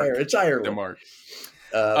Scotland or Ireland? It's Ireland. The mark.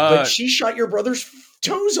 But she shot your brother's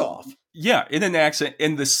toes off. Yeah, in an accident.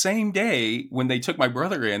 And the same day when they took my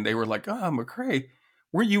brother in, they were like, "Oh, McCrae,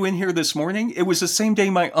 weren't you in here this morning?" It was the same day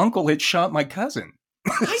my uncle had shot my cousin.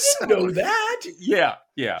 I didn't know that. Yeah.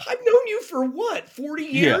 I've known you for 40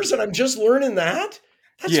 years, and I'm just learning that.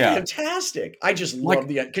 That's fantastic. I just love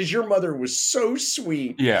because your mother was so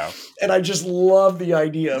sweet. Yeah. And I just love the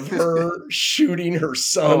idea of her shooting her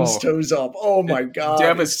son's toes off. Oh my God.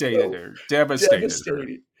 Devastated her.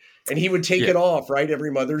 Devastated. And he would take it off, right?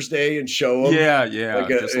 Every Mother's Day and show them. Yeah.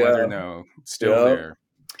 Just let her know. It's still there.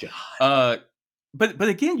 God. But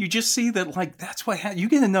again, you just see that that's what you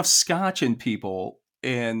get enough scotch in people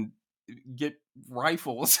and get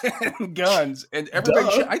rifles and guns, and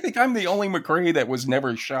everybody. I think I'm the only McCrae that was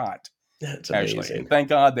never shot. That's amazing. Actually, and thank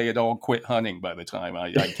God they had all quit hunting by the time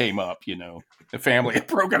I came up. The family had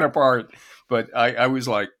broken apart, but I was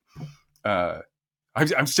like,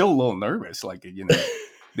 I'm still a little nervous.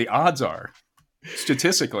 The odds are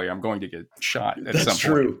statistically I'm going to get shot at some point. That's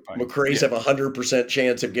true. McCrae's have 100%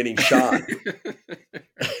 chance of getting shot.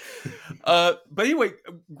 But anyway,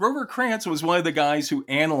 Grover Krantz was one of the guys who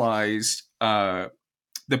analyzed the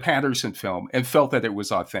Patterson film and felt that it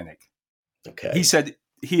was authentic. Okay. He said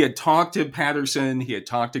he had talked to Patterson, he had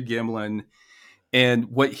talked to Gimlin, and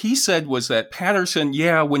what he said was that Patterson,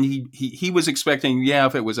 when he was expecting,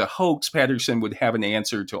 if it was a hoax, Patterson would have an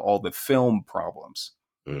answer to all the film problems.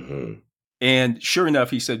 Mm-hmm. And sure enough,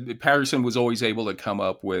 he said Patterson was always able to come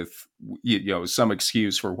up with some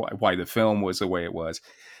excuse for why the film was the way it was.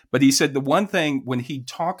 But he said the one thing when he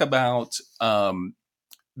talked about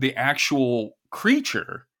the actual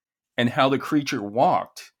creature and how the creature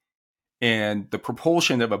walked and the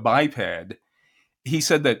propulsion of a biped, he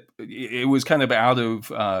said that it was kind of out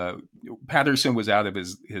of Patterson was out of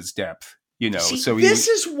his depth. See, so this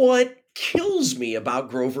is what kills me about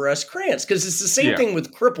Grover S. Krantz, because it's the same thing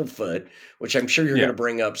with Cripplefoot, which I'm sure you're going to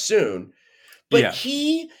bring up soon. But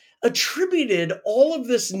he attributed all of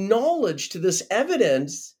this knowledge to this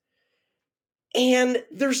evidence, and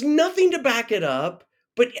there's nothing to back it up.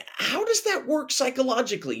 But how does that work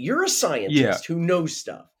psychologically? You're a scientist who knows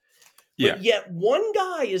stuff. But yet one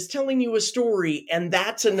guy is telling you a story, and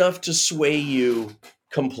that's enough to sway you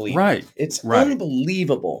completely. Right. It's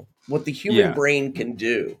unbelievable what the human brain can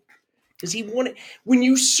do. Because when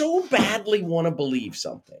you so badly want to believe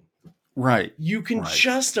something, you can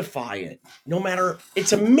justify it. No matter,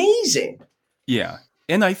 it's amazing. Yeah.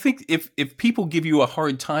 And I think if people give you a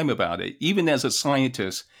hard time about it, even as a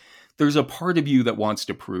scientist, there's a part of you that wants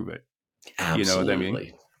to prove it. Absolutely. You know what I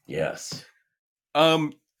mean? Yes.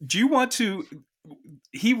 Do you want to?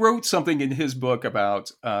 He wrote something in his book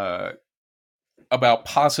about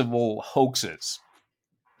possible hoaxes.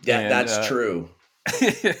 Yeah, that's true.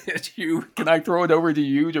 Can I throw it over to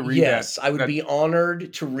you to read that? Yes, I would be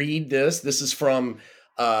honored to read this. This is from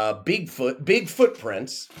Big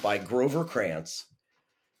Footprints by Grover Krantz.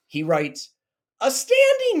 He writes, a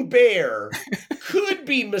standing bear could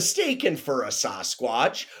be mistaken for a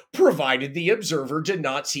Sasquatch, provided the observer did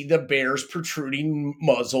not see the bear's protruding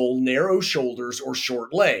muzzle, narrow shoulders, or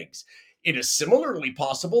short legs. It is similarly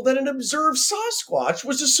possible that an observed Sasquatch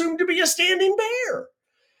was assumed to be a standing bear.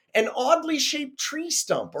 An oddly shaped tree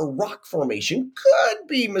stump or rock formation could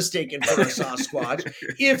be mistaken for a Sasquatch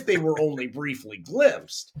if they were only briefly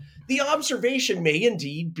glimpsed. The observation may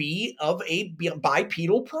indeed be of a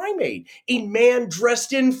bipedal primate, a man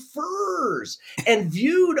dressed in furs, and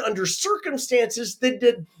viewed under circumstances that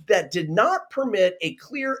did not permit a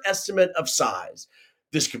clear estimate of size.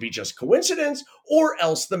 This could be just coincidence, or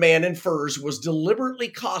else the man in furs was deliberately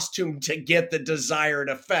costumed to get the desired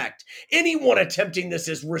effect. Anyone attempting this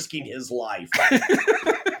is risking his life.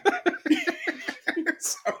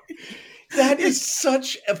 That is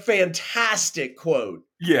such a fantastic quote.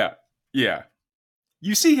 Yeah, yeah.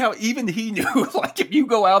 You see how even he knew, like, if you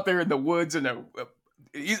go out there in the woods and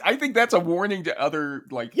I think that's a warning to other,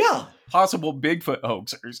 like, possible Bigfoot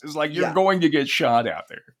hoaxers. It's like, you're going to get shot out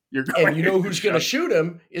there. And you know who's going to shoot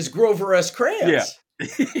him is Grover S. Krantz.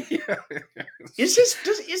 Yeah. Is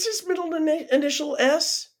his middle initial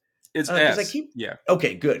S? It's S.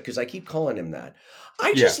 Okay, good, because I keep calling him that.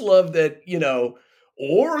 I just love that,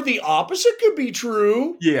 or the opposite could be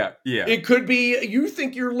true. Yeah. It could be you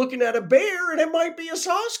think you're looking at a bear and it might be a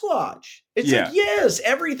Sasquatch. It's like, yes,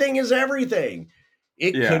 everything is everything.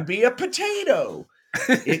 It could be a potato.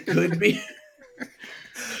 It could be.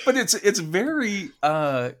 But it's very,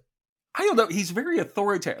 I don't know. He's very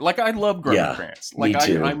authoritative. Like, I love Grover Krantz. Like,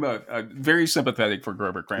 I'm a very sympathetic for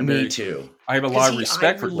Grover Krantz. Me too. I have a lot of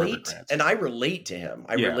respect for Grover Krantz. And I relate to him.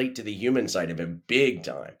 I relate to the human side of him big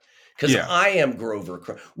time. Because I am Grover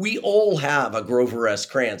Krantz. We all have a Grover S.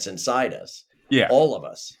 Krantz inside us. Yeah. All of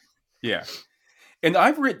us. Yeah. And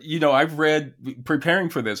I've read, preparing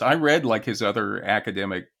for this, I read, like, his other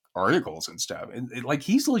academic articles and stuff. And like,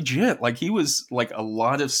 he's legit. Like, he was, like, a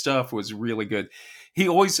lot of stuff was really good. He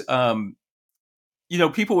always,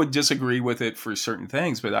 people would disagree with it for certain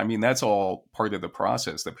things, but I mean, that's all part of the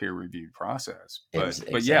process, the peer reviewed process.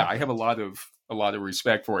 But yeah, I have a lot of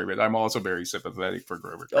respect for him, but I'm also very sympathetic for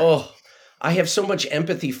Grover Krantz. Oh, I have so much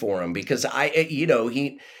empathy for him because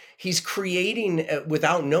he's creating,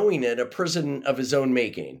 without knowing it, a prison of his own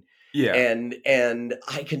making. Yeah. And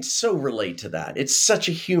I can so relate to that. It's such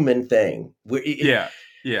a human thing. Yeah.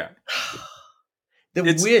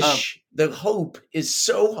 The hope is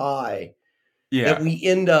so high that we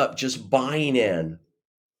end up just buying in.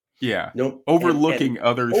 Yeah. Overlooking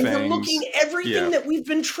other things. Overlooking everything that we've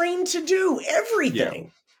been trained to do. Everything. Yeah.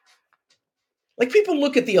 Like, people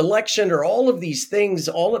look at the election or all of these things,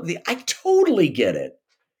 I totally get it.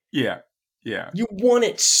 Yeah. Yeah. You want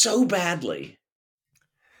it so badly.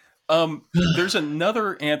 There's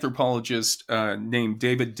another anthropologist named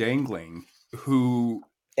David Dangling who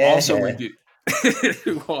also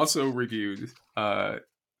reviewed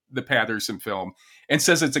the Patterson film and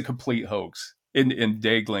says it's a complete hoax in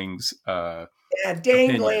Dangling's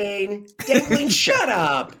Dangling, shut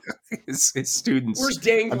up. His students. Where's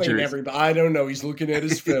Dangling, everybody? I don't know. He's looking at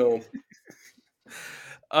his film.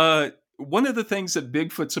 One of the things that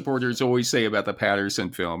Bigfoot supporters always say about the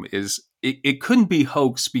Patterson film is it couldn't be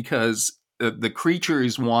hoax because the creature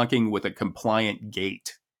is walking with a compliant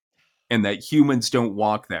gait and that humans don't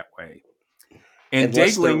walk that way. And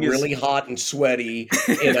unless they're really hot and sweaty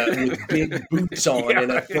with big boots on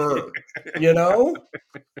and a fur,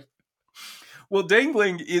 Well,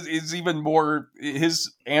 Dangling is even more,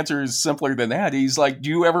 his answer is simpler than that. He's like, do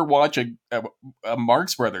you ever watch a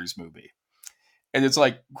Marx Brothers movie? And it's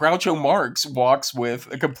like, Groucho Marx walks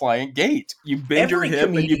with a compliant gait. You bend your hip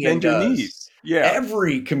and you bend your knees. Yeah.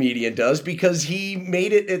 Every comedian does, because he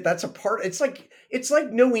made it. That's a part. It's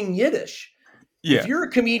like knowing Yiddish. Yeah. If you're a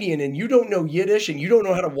comedian and you don't know Yiddish and you don't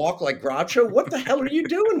know how to walk like Groucho, what the hell are you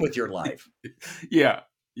doing with your life? Yeah.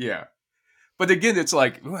 Yeah. But again, it's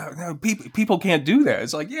like, well, no, people can't do that.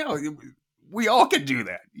 It's like, we all can do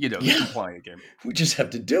that. Compliant game. We just have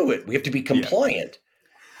to do it. We have to be compliant. Yeah.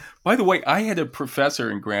 By the way, I had a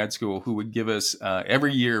professor in grad school who would give us,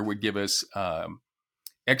 every year would give us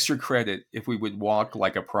extra credit if we would walk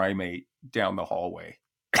like a primate down the hallway.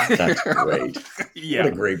 That's great. Yeah.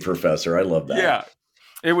 What a great professor. I love that. Yeah.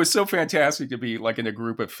 It was so fantastic to be like in a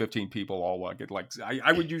group of 15 people all walking. Like,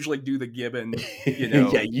 I would usually do the Gibbon,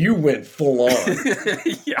 Yeah, you went full on.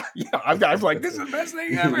 Yeah. I'm like, this is the best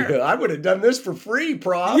thing ever. I would have done this for free,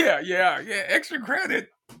 Prof. Yeah. Extra credit.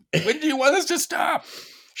 When do you want us to stop?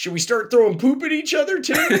 Should we start throwing poop at each other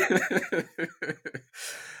too?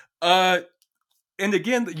 And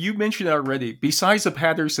again, you mentioned already, besides the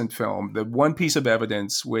Patterson film, the one piece of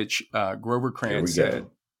evidence which Grover Krantz said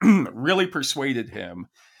really persuaded him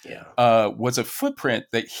was a footprint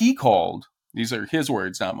that he called, these are his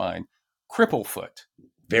words, not mine, cripple foot.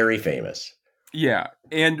 Very famous. Yeah.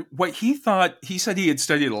 And what he thought, he said he had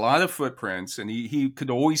studied a lot of footprints, and he could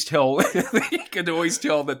always tell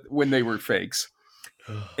that when they were fakes.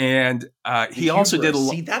 And he also did a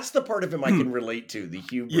lot. See, that's the part of him I can relate to, the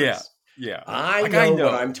hubris. Yeah. I know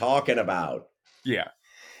what I'm talking about. Yeah.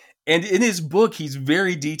 And in his book, he's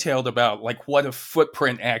very detailed about like what a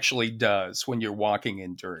footprint actually does when you're walking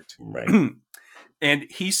in dirt. Right. And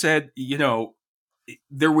he said,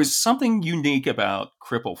 there was something unique about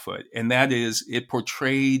Cripplefoot, and that is it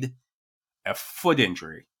portrayed a foot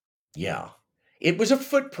injury. Yeah. It was a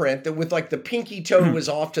footprint that with like the pinky toe was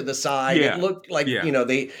off to the side. Yeah. It looked like,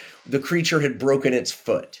 the creature had broken its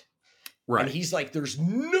foot. Right. And he's like, there's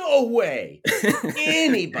no way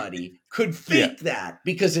anybody could fake that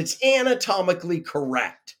because it's anatomically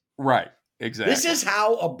correct. Right. Exactly. This is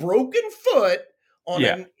how a broken foot on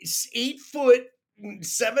an 8 foot,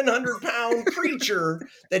 700-pound creature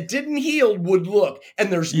that didn't heal would look. And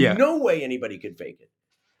there's no way anybody could fake it.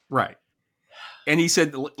 Right. And he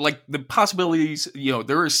said, like, the possibilities,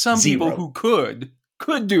 there are some people who could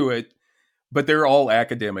do it, but they're all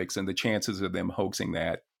academics, and the chances of them hoaxing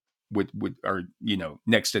that are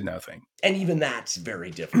next to nothing. And even that's very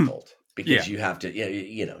difficult because you have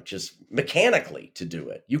to, just mechanically to do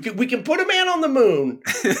it. We can put a man on the moon,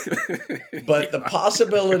 but the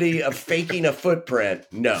possibility of faking a footprint,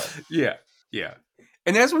 no. Yeah. Yeah.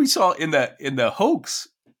 And as we saw in the hoax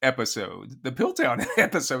episode, the Piltown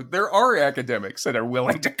episode, there are academics that are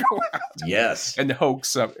willing to go out and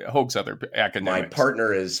hoax other academics. My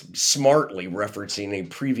partner is smartly referencing a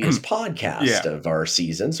previous podcast of our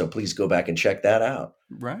season, so please go back and check that out.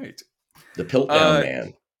 Right. The Piltdown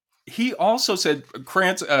Man. He also said,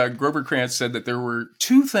 Grover Krantz said that there were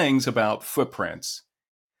two things about footprints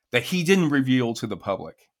that he didn't reveal to the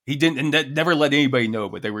public. He didn't, and never let anybody know,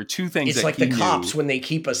 but there were two things. It's like the cops when they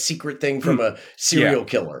keep a secret thing from a serial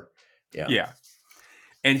killer. Yeah.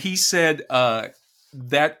 And he said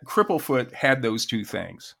that Cripplefoot had those two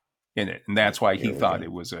things in it, and that's why he thought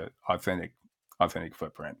it was an authentic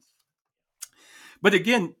footprint. But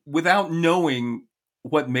again, without knowing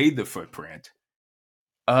what made the footprint,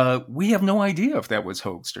 we have no idea if that was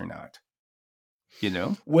hoaxed or not.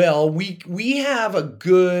 Well, we have a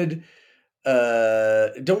good.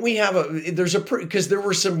 Don't we have because there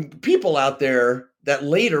were some people out there that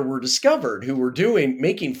later were discovered who were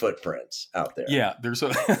making footprints out there. Yeah, there's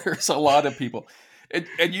a lot of people.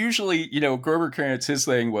 And usually, Grover Krantz, his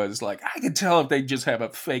thing was like, I can tell if they just have a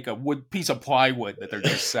fake piece of plywood that they're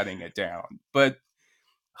just setting it down. But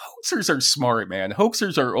hoaxers are smart, man.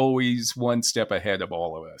 Hoaxers are always one step ahead of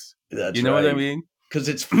all of us. That's you know what I mean? Because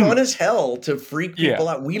it's fun as hell to freak people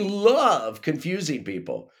out. We love confusing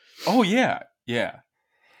people. Oh, yeah. Yeah.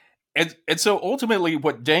 And so ultimately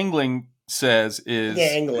what Dangling says is...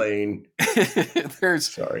 Dangling.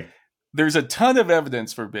 There's a ton of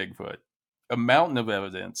evidence for Bigfoot. A mountain of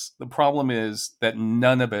evidence. The problem is that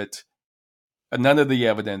none of the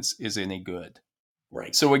evidence is any good.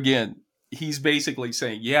 Right. So again, he's basically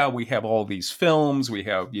saying, we have all these films. We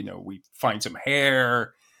have, we find some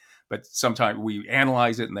hair, but sometimes we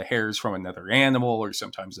analyze it and the hair is from another animal, or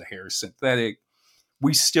sometimes the hair is synthetic.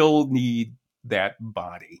 We still need that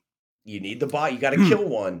body. You need the body. You got to kill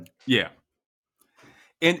one. Yeah.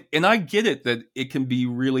 And I get it that it can be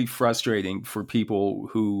really frustrating for people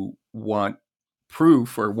who want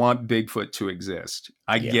proof or want Bigfoot to exist.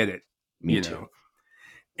 I get it. Me too.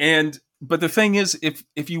 But the thing is,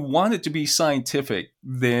 if you want it to be scientific,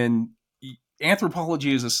 then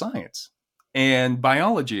anthropology is a science and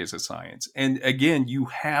biology is a science. And again, you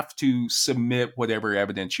have to submit whatever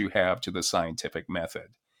evidence you have to the scientific method.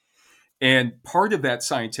 And part of that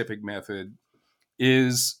scientific method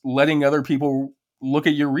is letting other people look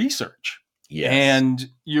at your research. Yes. And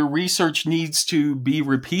your research needs to be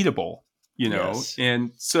repeatable, Yes.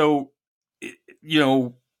 And so,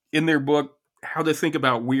 in their book, How to Think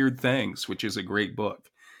About Weird Things, which is a great book,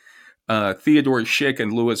 Theodore Schick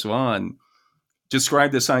and Louis Vaughn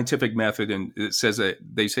describe the scientific method, and it says that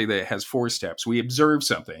they say that it has 4 steps. We observe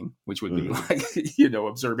something, which would be like,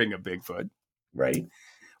 observing a Bigfoot. Right.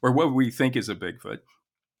 Or what we think is a Bigfoot.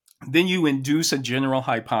 Then you induce a general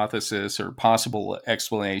hypothesis or possible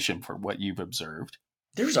explanation for what you've observed.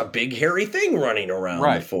 There's a big hairy thing running around the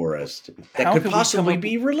Right. forest that How could can we come possibly up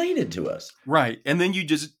be related to us. right? And then you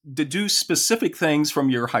just deduce specific things from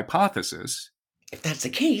your hypothesis. If that's the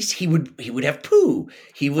case, he would have poo.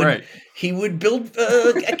 He would Right. he would build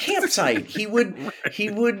a campsite. He Right.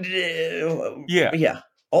 would Yeah. yeah,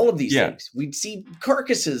 all of these Yeah. things. We'd see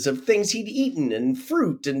carcasses of things he'd eaten and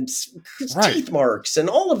fruit and Right. teeth marks and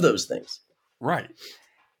all of those things. Right.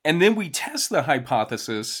 And then we test the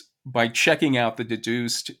hypothesis by checking out the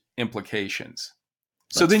deduced implications.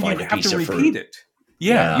 So Let's then you find a have to piece of repeat fruit. it.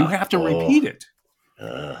 Yeah, you Yeah. have to Oh. repeat it.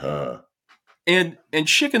 Uh-huh. And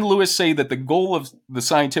Schick and Lewis say that the goal of the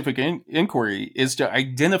scientific inquiry is to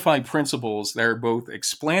identify principles that are both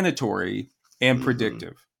explanatory and Mm-hmm.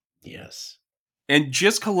 predictive. Yes. And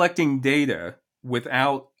just collecting data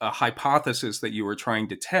without a hypothesis that you are trying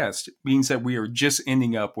to test means that we are just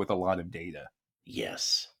ending up with a lot of data.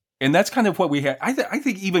 Yes. And that's kind of what we had. I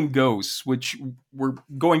think even ghosts, which we're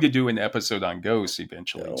going to do an episode on ghosts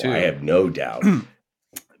eventually No, I too. have no doubt.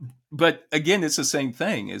 But again, it's the same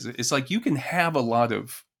thing. It's like you can have a lot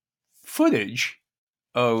of footage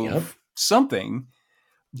Yep. of something,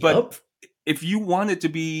 but Yep. if you want it to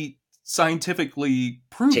be scientifically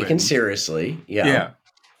Taken proven, seriously. Yeah. yeah,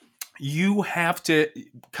 you have to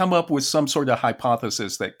come up with some sort of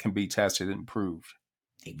hypothesis that can be tested and proved.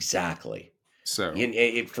 Exactly. So,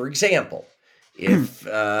 For example, if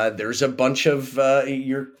there's a bunch of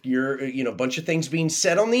bunch of things being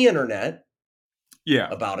said on the internet yeah,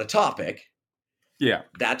 about a topic, yeah,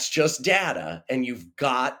 that's just data, and you've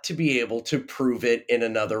got to be able to prove it in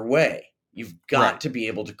another way. You've got right, to be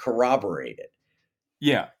able to corroborate it.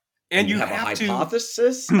 yeah, And and you you have a have to,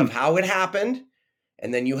 hypothesis of how it happened,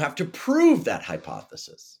 and then you have to prove that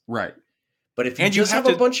hypothesis. right, But if you and you just have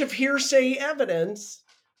have a to, bunch of hearsay evidence,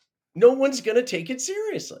 no one's going to take it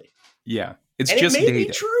seriously. yeah, it's And it just may be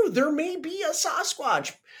data. true. There may be a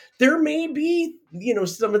Sasquatch. There may be,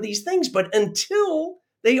 some of these things, but until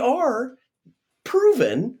they are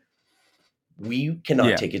proven, we cannot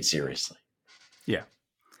Yeah, take it seriously. yeah.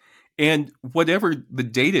 And whatever the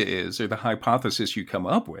data is or the hypothesis you come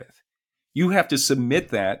up with, you have to submit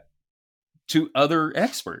that to other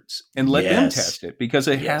experts and let them Yes. test it because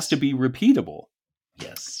it has to Yes. be repeatable.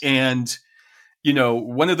 Yes. And,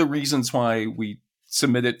 one of the reasons why we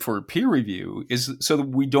submit it for peer review is so that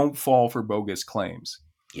we don't fall for bogus claims.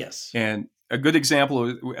 Yes. And a good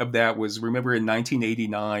example of that was, remember in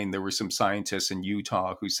 1989, there were some scientists in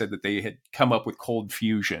Utah who said that they had come up with cold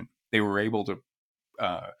fusion. They were able to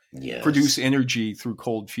Yes. produce energy through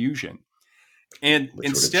cold fusion. And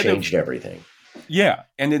Which would have changed everything. yeah,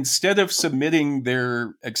 and instead of submitting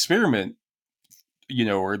their experiment,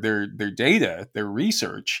 or their data, their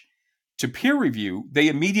research to peer review, they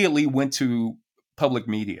immediately went to public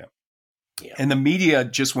media. Yeah. And the media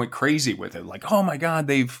just went crazy with it. Like, oh my God,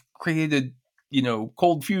 they've created,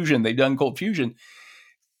 cold fusion. They've done cold fusion.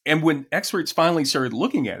 And when experts finally started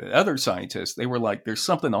looking at it, other scientists, they were like, there's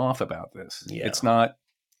something off about this. Yeah.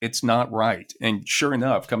 It's not right. And sure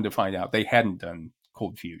enough, come to find out they hadn't done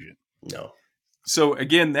cold fusion. No. So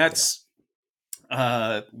again, that's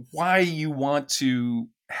why you want to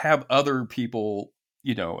have other people,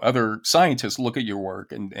 other scientists look at your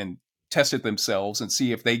work and test it themselves and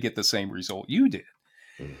see if they get the same result you did.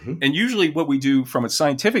 Mm-hmm. And usually what we do from a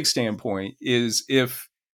scientific standpoint is if,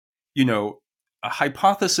 a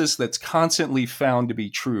hypothesis that's constantly found to be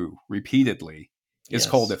true repeatedly is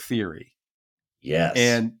called a theory. Yes.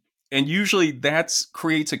 And usually that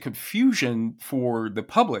creates a confusion for the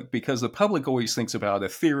public because the public always thinks about a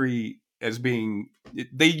theory as being,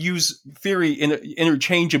 they use theory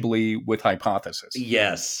interchangeably with hypothesis.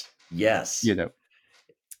 Yes. Yes.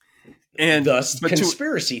 And thus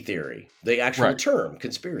conspiracy theory, the actual term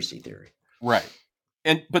conspiracy theory. Right.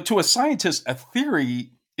 But to a scientist, a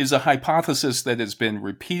theory is a hypothesis that has been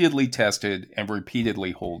repeatedly tested and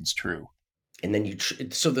repeatedly holds true. And then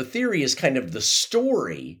so the theory is kind of the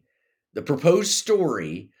story, the proposed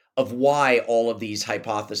story of why all of these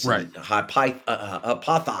hypotheses, are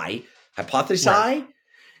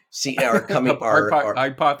coming.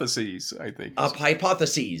 Hypotheses, I think.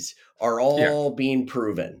 Hypotheses are all being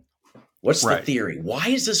proven. What's the theory? Why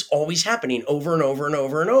is this always happening over and over and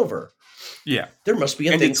over and over? Yeah. There must be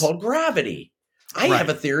a thing called gravity. I have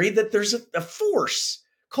a theory that there's a force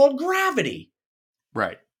called gravity.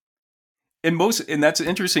 Right. And that's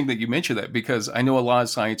interesting that you mention that because I know a lot of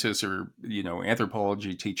scientists or,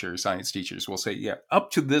 anthropology teachers, science teachers will say, yeah,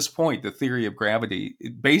 up to this point, the theory of gravity,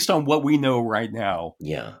 based on what we know right now,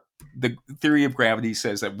 the theory of gravity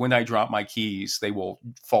says that when I drop my keys, they will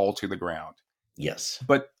fall to the ground. Yes.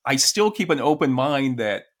 But I still keep an open mind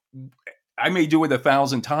that I may do it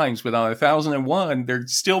 1,000 times, but on 1,001, there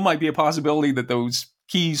still might be a possibility that those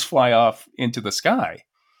keys fly off into the sky.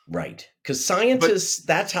 Right. Because But scientists,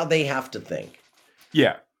 that's how they have to think.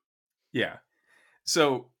 yeah, yeah.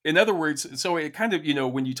 So, in other words, so it kind of,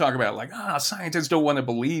 when you talk about like, scientists don't want to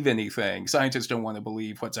believe anything, scientists don't want to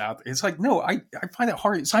believe what's out there. It's like, no, I find it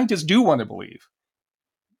hard. Scientists do want to believe,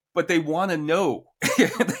 but they want to know.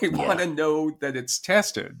 They want Yeah. to know that it's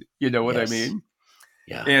tested. You know what I Yes. mean?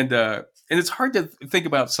 Yeah. And it's hard to think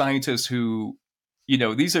about scientists who,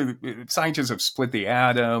 these are scientists have split the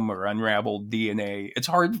atom or unraveled DNA. It's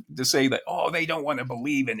hard to say that, they don't want to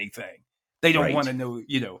believe anything. They don't want Right.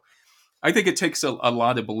 to know. I think it takes a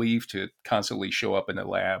lot of belief to constantly show up in a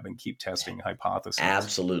lab and keep testing hypotheses.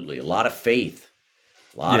 Absolutely. A lot of faith.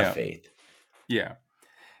 A lot of Yeah, faith. yeah.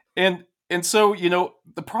 And so,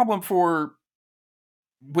 the problem for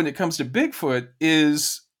when it comes to Bigfoot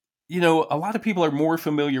is, a lot of people are more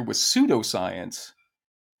familiar with pseudoscience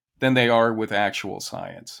than they are with actual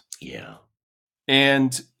science. Yeah.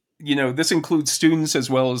 And, this includes students as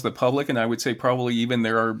well as the public. And I would say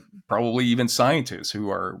there are probably even scientists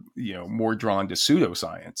who are, more drawn to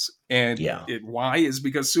pseudoscience. And Yeah. why is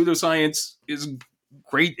because pseudoscience is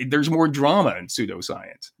great. There's more drama in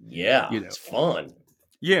pseudoscience, Yeah. you know? It's fun.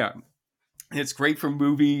 Yeah. It's great for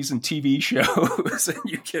movies and TV shows.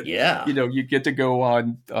 And Yeah. you get to go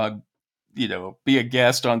on, be a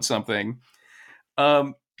guest on something.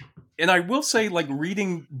 And I will say, like,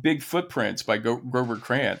 reading Big Footprints by Grover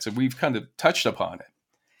Krantz, and we've kind of touched upon it,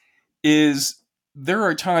 is there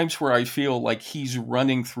are times where I feel like he's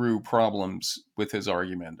running through problems with his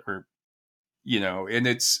argument, or, and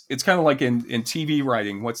it's kind of like in TV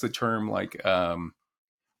writing, what's the term, like,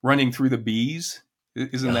 running through the bees?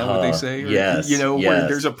 Isn't that what they say? Or, Yes. where Yes.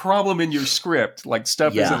 there's a problem in your script, like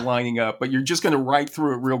stuff isn't Yeah. lining up, but you're just going to write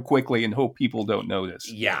through it real quickly and hope people don't notice.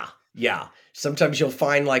 Yeah. Yeah. Sometimes you'll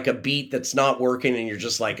find like a beat that's not working and you're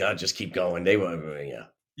just like, just keep going. Yeah.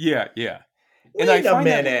 Yeah, yeah. And I Wait a find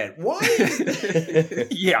minute. Why?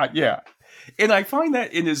 yeah, yeah. And I find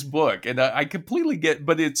that in his book, and I completely get,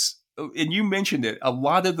 but and you mentioned it, a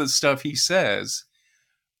lot of the stuff he says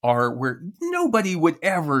are where nobody would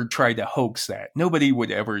ever try to hoax that. Nobody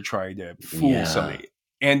would ever try to fool Yeah. somebody.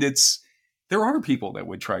 And there are people that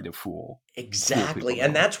would try to fool Exactly. people.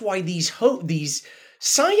 And that's why these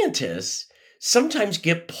scientists sometimes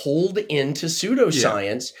get pulled into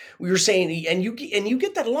pseudoscience. We were saying, and you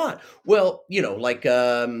get that a lot. Well, like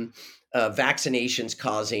vaccinations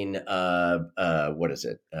causing what is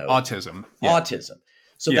it? Autism. Yeah. Autism.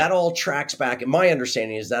 So that all tracks back. And my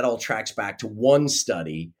understanding is that all tracks back to one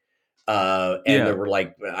study. And there were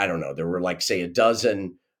like, I don't know, there were like, say, a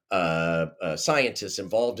dozen scientists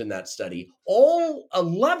involved in that study. All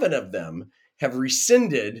 11 of them have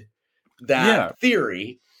rescinded that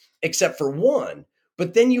theory, except for one.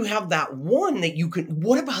 But then you have that one that you can,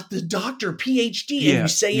 what about the doctor, PhD? And you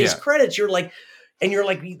say his credits, you're like,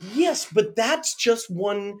 yes, but that's just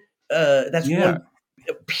one, one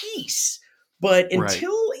piece. But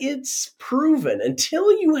until it's proven,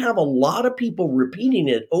 until you have a lot of people repeating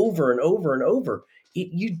it over and over and over,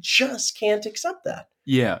 you just can't accept that.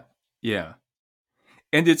 Yeah. Yeah.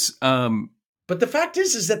 And it's, but the fact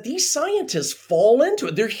is that these scientists fall into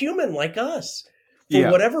it. They're human like us.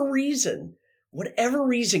 For whatever reason,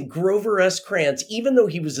 Grover S. Krantz, even though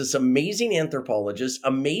he was this amazing anthropologist,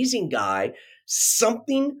 amazing guy,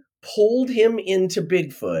 something pulled him into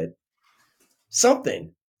Bigfoot.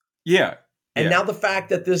 Something. Yeah. And now the fact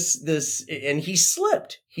that this, and he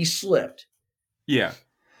slipped. Yeah.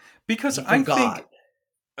 Because I think,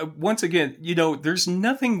 once again, there's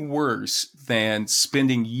nothing worse than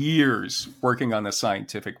spending years working on a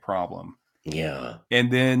scientific problem. Yeah.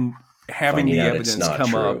 And then having the evidence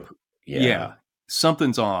come up. Yeah.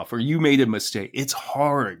 Something's off, or you made a mistake. It's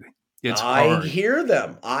hard. It's hard. I hear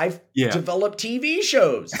them. I've developed TV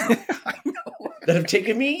shows. I know. That have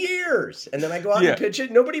taken me years. And then I go out and pitch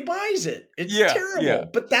it. Nobody buys it. It's terrible. Yeah.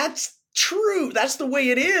 But that's true. That's the way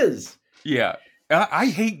it is. Yeah. I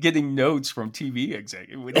hate getting notes from TV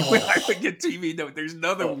executives. When I would get TV notes, there's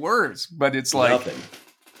nothing worse. But it's like, nothing.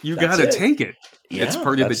 You got to take it. Yeah, it's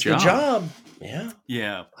part of the job. Yeah.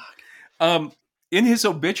 Yeah. In his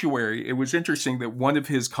obituary, it was interesting that one of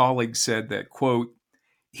his colleagues said that, quote,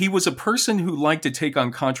 he was a person who liked to take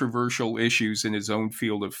on controversial issues in his own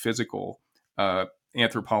field of physical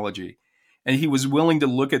anthropology, and he was willing to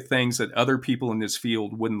look at things that other people in this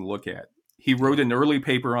field wouldn't look at. He wrote an early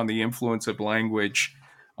paper on the influence of language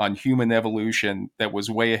on human evolution that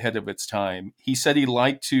was way ahead of its time. He said he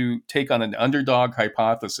liked to take on an underdog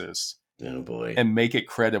hypothesis and make it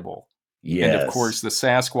credible. Yes. And of course, the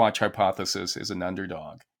Sasquatch hypothesis is an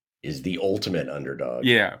underdog. is the ultimate underdog.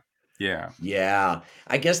 Yeah. Yeah. Yeah.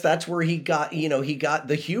 I guess that's where he got, he got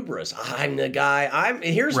the hubris. I'm the guy.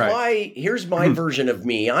 Right. Here's my version of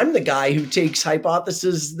me. I'm the guy who takes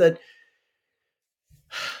hypotheses that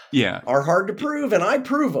Yeah. are hard to prove and I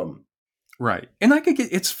prove them. Right. And I could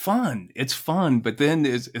get, it's fun. It's fun, but then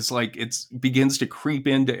it's like it's begins to creep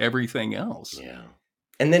into everything else. Yeah.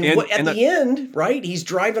 And then at the end, right? He's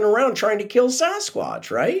driving around trying to kill Sasquatch,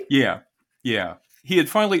 right? Yeah. Yeah. He had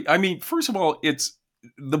finally, I mean, first of all,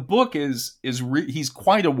 the book he's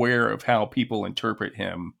quite aware of how people interpret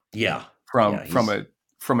him. Yeah. From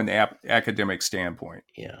an academic standpoint.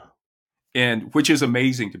 Yeah. And which is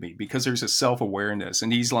amazing to me because there's a self-awareness,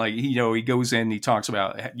 and he's like, he goes in and he talks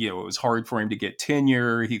about, it was hard for him to get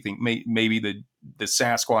tenure. He think maybe the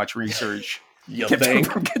Sasquatch research kept him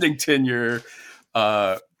from getting tenure.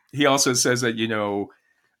 He also says that,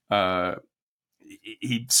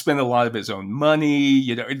 he spent a lot of his own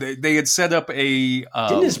money. They had set up a.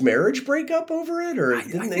 Didn't his marriage break up over it, or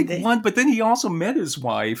didn't I think one? But then he also met his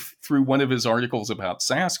wife through one of his articles about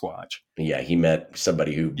Sasquatch. Yeah, he met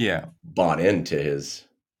somebody who bought into his.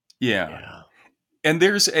 Yeah. And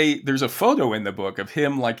there's a photo in the book of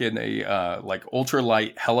him like in a like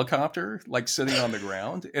ultralight helicopter, like sitting on the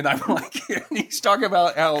ground. And I'm like, and he's talking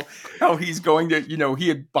about how he's going to, he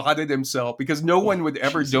had bought it himself because no one would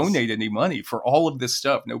ever donate any money for all of this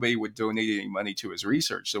stuff. Nobody would donate any money to his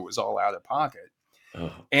research. So it was all out of pocket. Oh,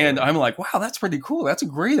 and I'm like, wow, that's pretty cool. That's a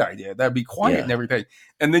great idea. That'd be quiet and everything.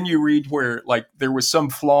 And then you read where like there was some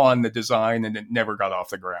flaw in the design and it never got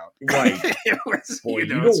off the ground. Right. Boy, you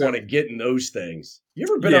don't want to get in those things. You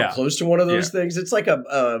ever been up close to one of those things? It's like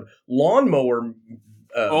a lawnmower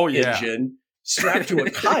engine strapped to a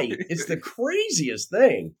kite. It's the craziest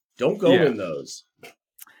thing. Don't go in those.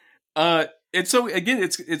 And so again,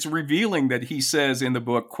 it's revealing that he says in the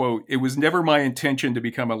book, quote, "It was never my intention to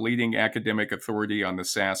become a leading academic authority on the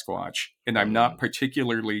Sasquatch, and I'm not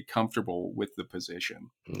particularly comfortable with the position."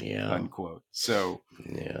 Yeah. Unquote. So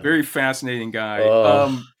very fascinating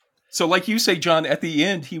guy. So like you say, John, at the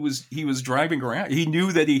end, he was driving around. He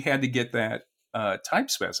knew that he had to get that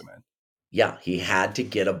type specimen. Yeah, he had to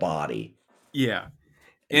get a body. Yeah.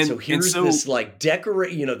 And so here's this like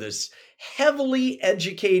this heavily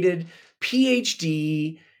educated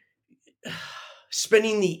PhD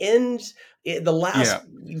spending the last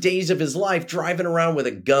days of his life driving around with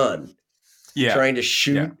a gun, trying to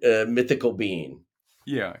shoot a mythical being.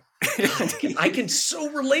 Yeah. I can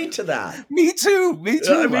so relate to that. Me too.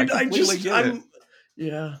 I mean, I just get it.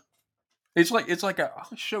 Yeah. It's like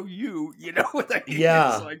I'll show you, Yeah.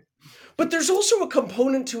 It's like, but there's also a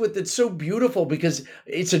component to it that's so beautiful because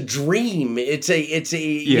it's a dream. It's a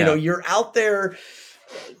you're out there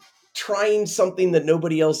trying something that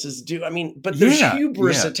nobody else is doing. I mean, but there's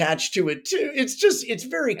hubris attached to it too. It's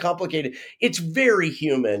very complicated. It's very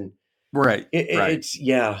human. Right.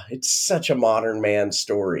 It's such a modern man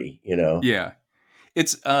story, Yeah.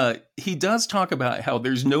 It's he does talk about how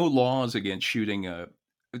there's no laws against shooting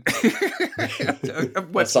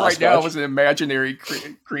what's right now is an imaginary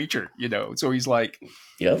creature, so he's like,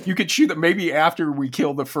 you could shoot them. Maybe after we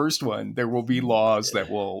kill the first one, there will be laws that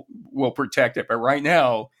will protect it. But right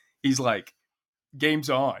now, he's like, game's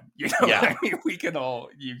on. I mean, we can all.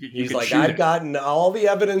 He's like, I've gotten all the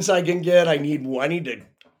evidence I can get. I need to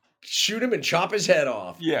shoot him and chop his head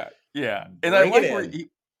off. Yeah. And I like where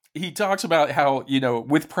he talks about how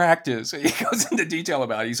with practice, he goes into detail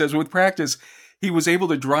about it. He says with practice, he was able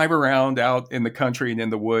to drive around out in the country and in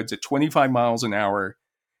the woods at 25 miles an hour,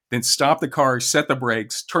 then stop the car, set the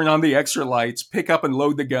brakes, turn on the extra lights, pick up and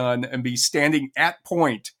load the gun, and be standing at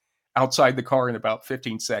point outside the car in about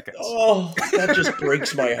 15 seconds. Oh, that just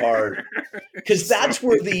breaks my heart. Because that's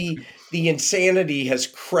where the insanity has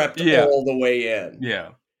crept all the way in. Yeah.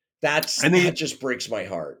 That just breaks my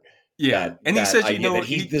heart. Yeah. And he says,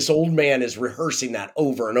 this old man is rehearsing that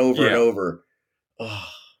over and over and over. Oh.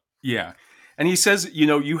 Yeah. And he says,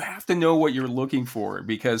 you have to know what you're looking for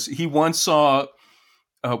because he once saw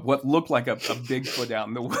what looked like a Bigfoot out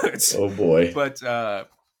in the woods. Oh, boy. But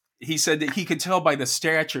he said that he could tell by the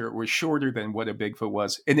stature it was shorter than what a Bigfoot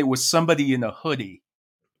was. And it was somebody in a hoodie.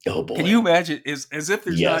 Oh, boy. Can you imagine? As if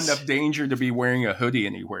there's not enough danger to be wearing a hoodie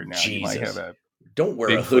anywhere now. Jesus. You might have Don't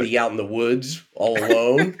wear a hoodie out in the woods all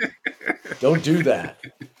alone. Don't do that.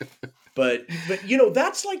 But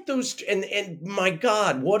that's like those, and my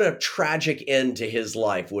God, what a tragic end to his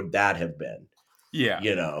life would that have been? Yeah.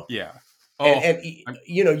 Yeah. And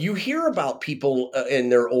you hear about people in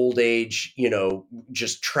their old age,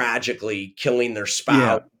 just tragically killing their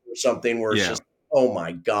spouse or something where it's just, oh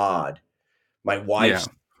my God. My wife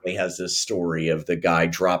has this story of the guy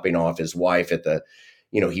dropping off his wife at the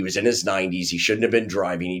He was in his 90s. He shouldn't have been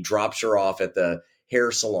driving. He drops her off at the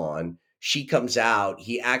hair salon. She comes out.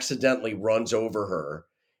 He accidentally runs over her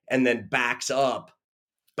and then backs up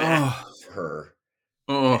her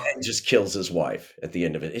and just kills his wife at the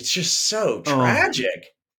end of it. It's just so tragic.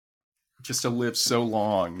 Just to live so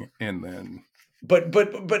long and then. But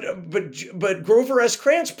Grover S.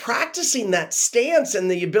 Krantz practicing that stance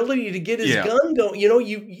and the ability to get his gun going,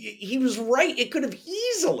 he was right. It could have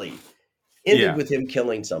easily ended with him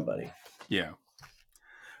killing somebody. Yeah.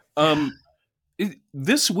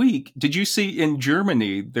 This week, did you see in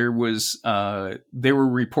Germany, they were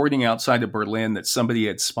reporting outside of Berlin that somebody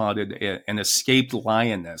had spotted an escaped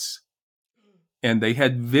lioness, and they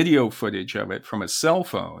had video footage of it from a cell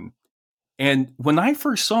phone. And when I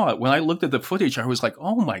first saw it, when I looked at the footage, I was like,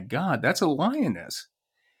 oh my God, that's a lioness.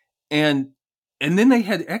 And then they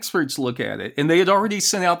had experts look at it, and they had already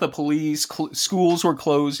sent out the police, schools were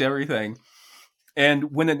closed, everything.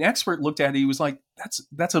 And when an expert looked at it, he was like,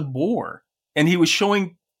 that's a boar. And he was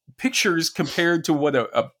showing pictures compared to what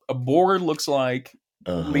a boar looks like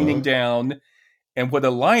leaning down and what a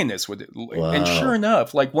lioness would. Wow. And sure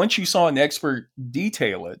enough, like once you saw an expert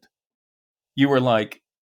detail it, you were like,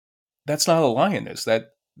 that's not a lioness.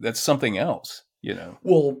 That's something else,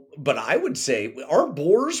 Well, but I would say, aren't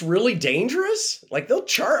boars really dangerous? Like they'll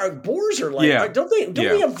charge. Boars are like, don't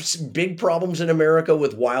we have big problems in America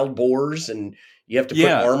with wild boars, and you have to put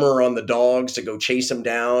armor on the dogs to go chase them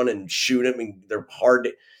down and shoot them, and they're hard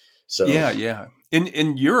to, so yeah.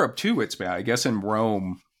 In Europe too, it's bad. I guess in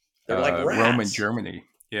Rome, they're like rats. Rome and Germany.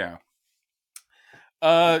 Yeah.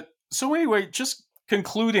 So anyway, just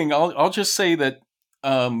concluding, I'll just say that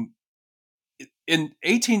in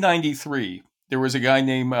 1893, there was a guy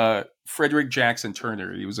named Frederick Jackson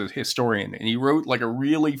Turner. He was a historian, and he wrote like a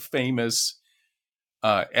really famous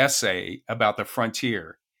essay about the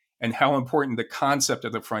frontier and how important the concept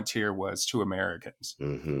of the frontier was to Americans,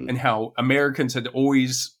 and how Americans had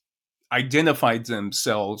always identified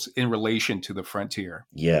themselves in relation to the frontier.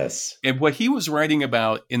 Yes. And what he was writing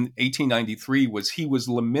about in 1893 was he was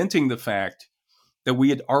lamenting the fact that we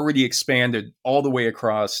had already expanded all the way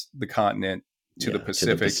across the continent to the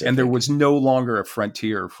Pacific, and there was no longer a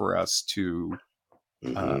frontier for us to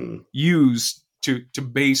use to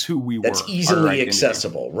base who we were. That's easily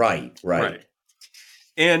accessible. Right.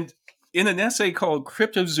 And in an essay called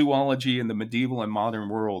Cryptozoology in the Medieval and Modern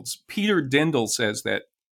Worlds, Peter Dindal says that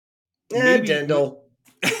Dindal.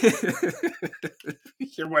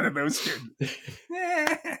 You're one of those kids.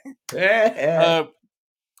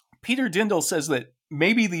 Peter Dindal says that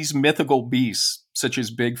maybe these mythical beasts, such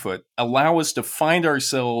as Bigfoot, allow us to find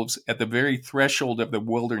ourselves at the very threshold of the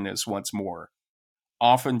wilderness once more,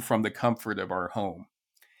 often from the comfort of our home.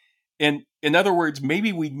 And in other words,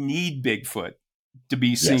 maybe we need Bigfoot to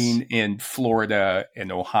be seen in Florida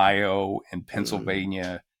and Ohio and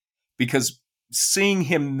Pennsylvania, because seeing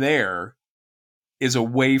him there is a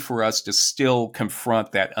way for us to still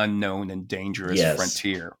confront that unknown and dangerous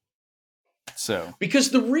frontier. So, because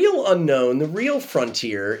the real unknown, the real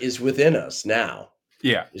frontier is within us now.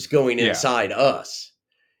 Yeah. Is going inside us,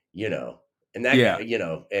 and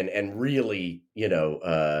that, and really,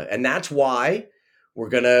 and that's why we're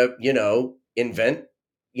going to, invent,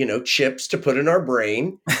 chips to put in our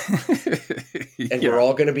brain, and we're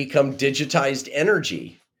all going to become digitized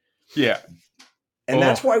energy. Yeah. And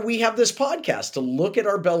that's why we have this podcast, to look at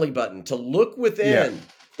our belly button, to look within.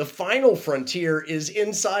 The final frontier is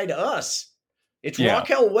inside us. It's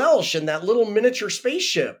Raquel Welch and that little miniature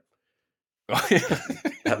spaceship.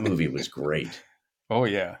 That movie was great. Oh,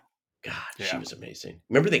 yeah. God, she was amazing.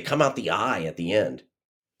 Remember, they come out the eye at the end.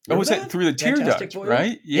 Remember was that through the tear duct,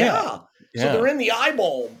 right? Yeah. So they're in the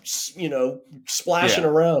eyeball, splashing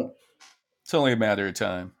around. It's only a matter of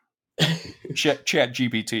time. Chat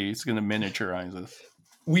GPT is going to miniaturize us.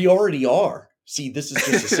 We already are. See, this is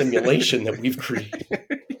just a simulation that we've created.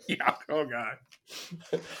 Yeah. Oh, God.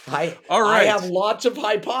 All right. I have lots of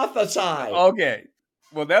hypothesize. Okay.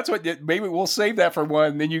 Well, that's what. Maybe we'll save that for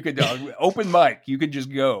one. Then you could open mic. You could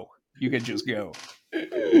just go.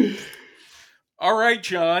 All right,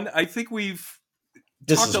 John. I think we've.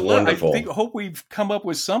 This is wonderful. Hope we've come up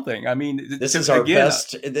with something. I mean, this is our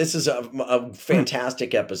best. This is a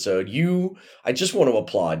fantastic episode. I just want to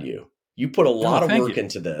applaud you. You put a lot of work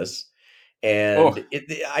into this, and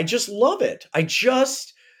I just love it.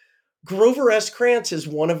 Grover S. Krantz is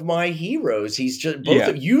one of my heroes. He's just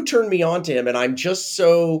you turned me on to him, and I'm just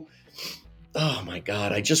so. Oh my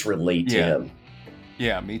God! I just relate to him.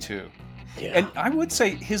 Yeah, me too. Yeah. And I would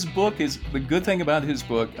say his book is the good thing about his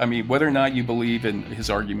book. I mean, whether or not you believe in his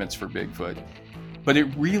arguments for Bigfoot, but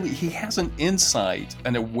he has an insight,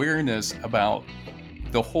 an awareness about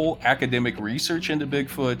the whole academic research into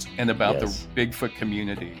Bigfoot and about Yes. the Bigfoot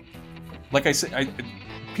community. Like I said,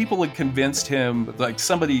 people had convinced him, like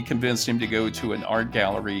somebody convinced him to go to an art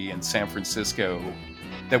gallery in San Francisco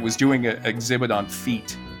that was doing an exhibit on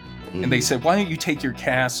feet. Mhm. And they said, why don't you take your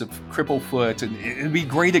cast of Cripplefoot, and it'd be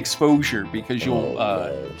great exposure because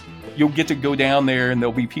you'll get to go down there and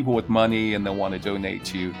there'll be people with money and they'll want to donate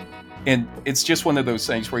to you. And it's just one of those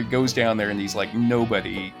things where he goes down there and he's like,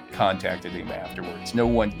 nobody contacted him afterwards. No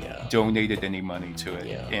one donated any money to it.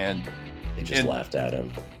 Yeah. And They just laughed at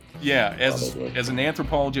him. yeah, Probably. as an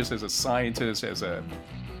anthropologist, as a scientist, as an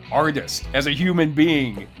artist, as a human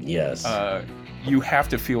being, Yes. you have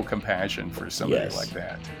to feel compassion for somebody Yes. like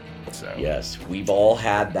that. So Yes, we've all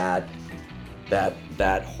had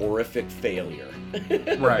that horrific failure.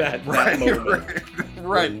 right, that moment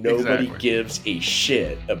right, when nobody exactly. gives a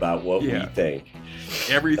shit about what we think.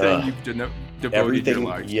 Everything you've devoted your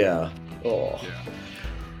life to. Yeah. Oh. Yeah.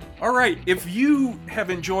 All right. If you have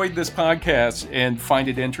enjoyed this podcast and find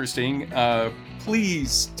it interesting,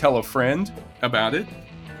 please tell a friend about it.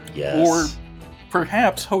 Yes. Or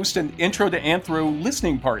perhaps host an Intro to Anthro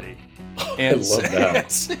listening party. And I love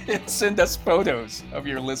that. send us photos of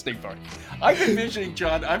your listening party. I'm envisioning,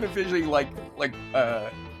 John, like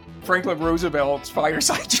Franklin Roosevelt's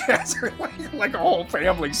fireside chats, or like a whole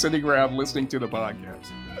family sitting around listening to the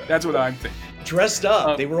podcast. That's what I'm thinking. Dressed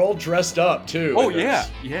up. They were all dressed up too. Oh in yeah,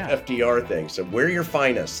 this yeah. FDR thing. So wear your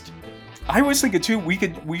finest. I was thinking too.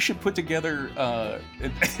 We should put together,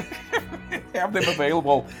 have them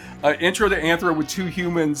available. Intro to Anthro with two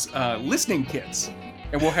humans listening kits,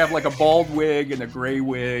 and we'll have like a bald wig and a gray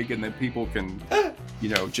wig, and then people can,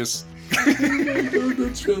 just.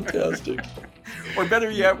 That's fantastic. Or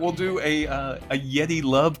better yet, we'll do a Yeti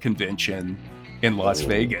Love convention in Las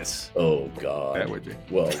Vegas. Oh God. That would be.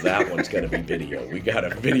 Well, that one's gonna be video. We gotta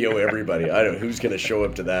video everybody. I don't know who's gonna show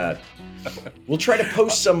up to that. We'll try to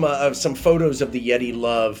post some photos of the Yeti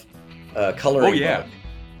Love coloring book.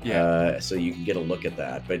 Yeah. So you can get a look at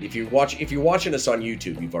that. But if you're watching us on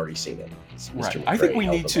YouTube, you've already seen it. Right. I think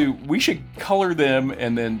we should color them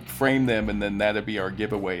and then frame them, and then that'd be our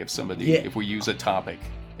giveaway if we use a topic.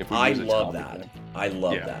 I love that. I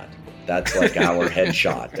love that. That's like our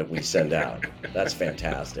headshot that we send out. That's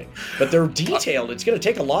fantastic. But they're detailed. It's going to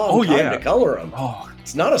take a long time to color them. Oh,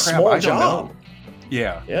 it's not a small job.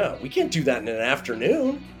 Yeah. Yeah. We can't do that in an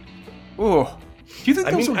afternoon. Oh. Do you think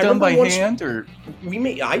those were done by hand, or we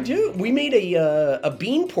made a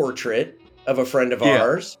bean portrait of a friend of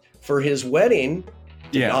ours for his wedding.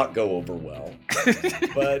 Did not go over well.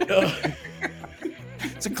 But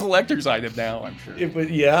it's a collector's item now, I'm sure.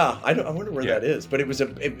 I wonder where that is. But it was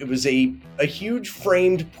a huge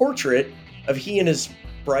framed portrait of he and his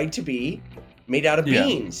bride to be, made out of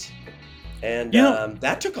beans, and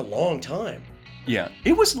that took a long time. Yeah,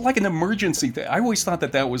 it was like an emergency thing. I always thought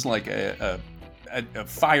that was like a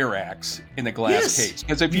fire axe in a glass case,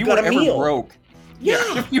 because if you were ever broke,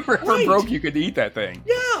 if you were ever broke, you could eat that thing.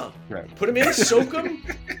 Yeah, right. Put them in, soak them,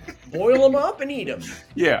 boil them up, and eat them.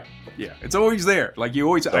 Yeah. It's always there. Like I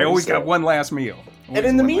always got one last meal. And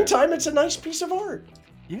in the meantime, it's a nice piece of art.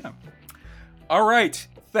 Yeah. All right.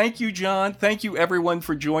 Thank you, John. Thank you, everyone,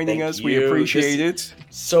 for joining us. We appreciate it.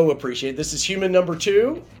 So appreciate it. This is Human Number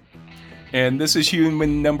 2. And this is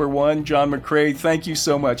Human Number 1, John McCrae. Thank you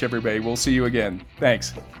so much, everybody. We'll see you again.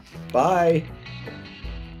 Thanks. Bye.